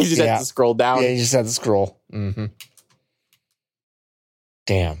 You just have to scroll down. Yeah, you just have to scroll. Mm-hmm.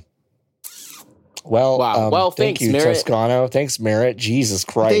 Damn. Well, wow. Thank you, Merritt. Toscano. Thanks, Merritt. Jesus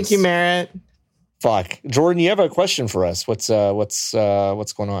Christ. Thank you, Merritt. Fuck. Jordan, you have a question for us. What's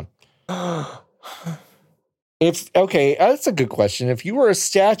going on? That's a good question. If you were a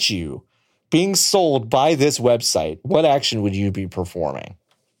statue being sold by this website, what action would you be performing?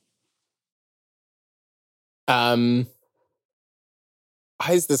 Why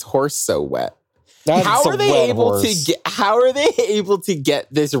is this horse so wet? How are they able to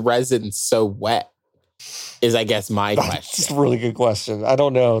get this resin so wet? Is, I guess, my question. That's a really good question. I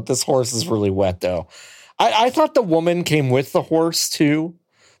don't know. This horse is really wet, though. I thought the woman came with the horse, too,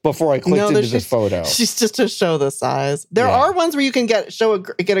 before I clicked into the photo. She's just to show the size. There are ones where you can get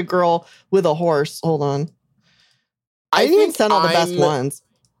a girl with a horse. Hold on. I didn't even send all the best ones.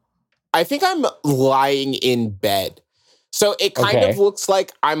 I think I'm lying in bed. So it kind of looks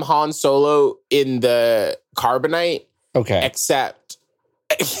like I'm Han Solo in the Carbonite. Okay. Except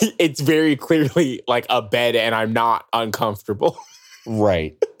it's very clearly like a bed and I'm not uncomfortable.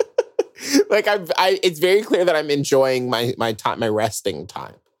 Right. Like it's very clear that I'm enjoying my time, my resting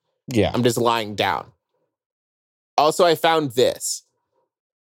time. Yeah. I'm just lying down. Also, I found this.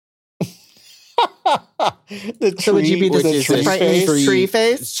 So would you be the tree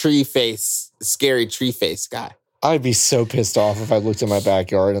face? Tree face. Scary tree face guy. I'd be so pissed off if I looked in my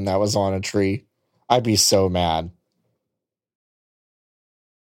backyard and that was on a tree. I'd be so mad.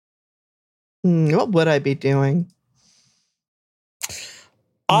 What would I be doing?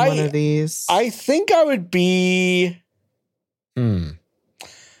 One of these. I think I would be...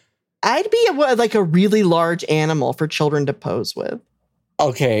 I'd be like a really large animal for children to pose with.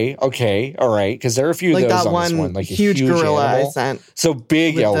 Okay, all right. Because there are a few of those that on this one. Like a huge gorilla animal. I sent. So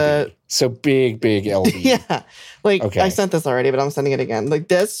big LB. So big LB. Yeah. Like, I sent this already, but I'm sending it again. Like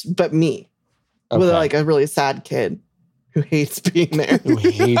this, but me. With like a really sad kid who hates being there.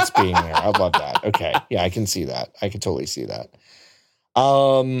 I love that. Okay. Yeah, I can see that. I can totally see that.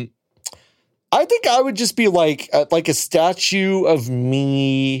 I think I would just be like a statue of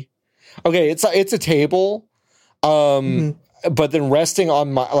me. Okay, it's a table. But then resting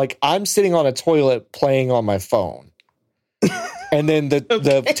on I'm sitting on a toilet playing on my phone. And then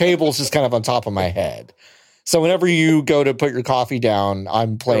the table's just kind of on top of my head. So whenever you go to put your coffee down,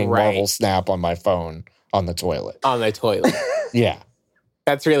 I'm playing Marvel Snap on my phone on the toilet. On the toilet. Yeah.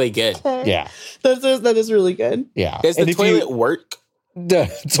 That's really good. Yeah. That is really good. Yeah. Does the toilet work?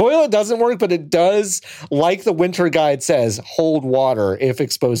 The toilet doesn't work, but it does, like the winter guide says, hold water if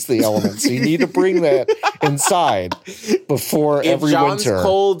exposed to the elements. So you need to bring that inside before every winter. If John's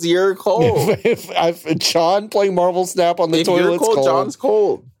cold, you're cold. If John playing Marvel Snap on the toilet, you're cold, John's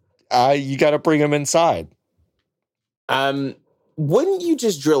cold. You got to bring him inside. Wouldn't you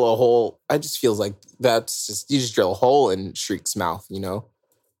just drill a hole? I just feels like you just drill a hole in Shriek's mouth, you know?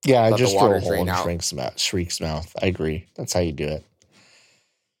 Yeah, I just drill a hole in Shriek's mouth. I agree. That's how you do it.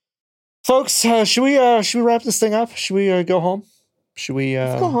 Folks, should we wrap this thing up? Should we go home?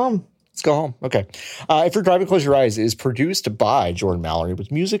 Let's go home. Let's go home. Okay. If You're Driving, Close Your Eyes is produced by Jordan Mallory with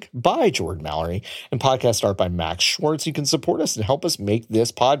music by Jordan Mallory and podcast art by Max Schwartz. You can support us and help us make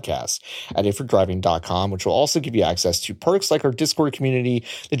this podcast at ifyou'redriving.com, which will also give you access to perks like our Discord community,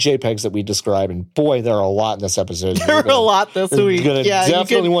 the JPEGs that we describe. And boy, there are a lot in this episode. There are a lot this week. Yeah,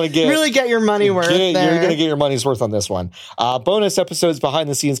 definitely want to really get your money worth. You're going to get your money's worth on this one. Bonus episodes, behind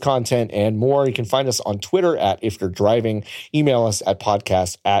the scenes content, and more. You can find us on Twitter at If You're Driving. Email us at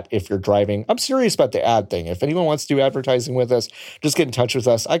podcast@ifyou'redriving. I'm serious about the ad thing. If anyone wants to do advertising with us, just get in touch with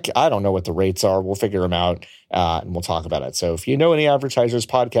us. I don't know what the rates are. We'll figure them out and we'll talk about it. So if you know any advertisers,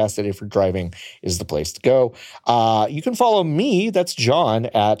 podcast at If You're Driving is the place to go. You can follow me, that's John,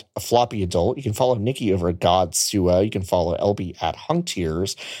 at Floppy Adult. You can follow Nikki over at Godsua. You can follow LB at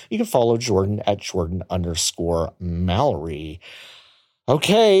Hunktears. You can follow Jordan at Jordan_Mallory.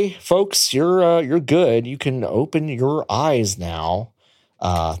 Okay, folks, you're good. You can open your eyes now.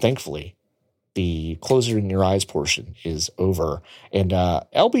 Thankfully, the closing your eyes portion is over. And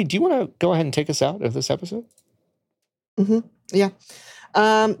LB, do you want to go ahead and take us out of this episode? Mm-hmm. Yeah.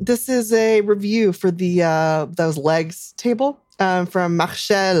 This is a review for the those legs table from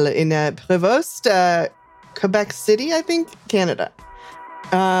Marchel in Prévost, Quebec City, I think, Canada.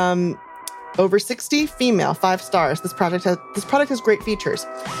 Over 60, female, 5 stars. This product has great features.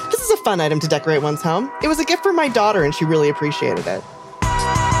 This is a fun item to decorate one's home. It was a gift for my daughter, and she really appreciated it.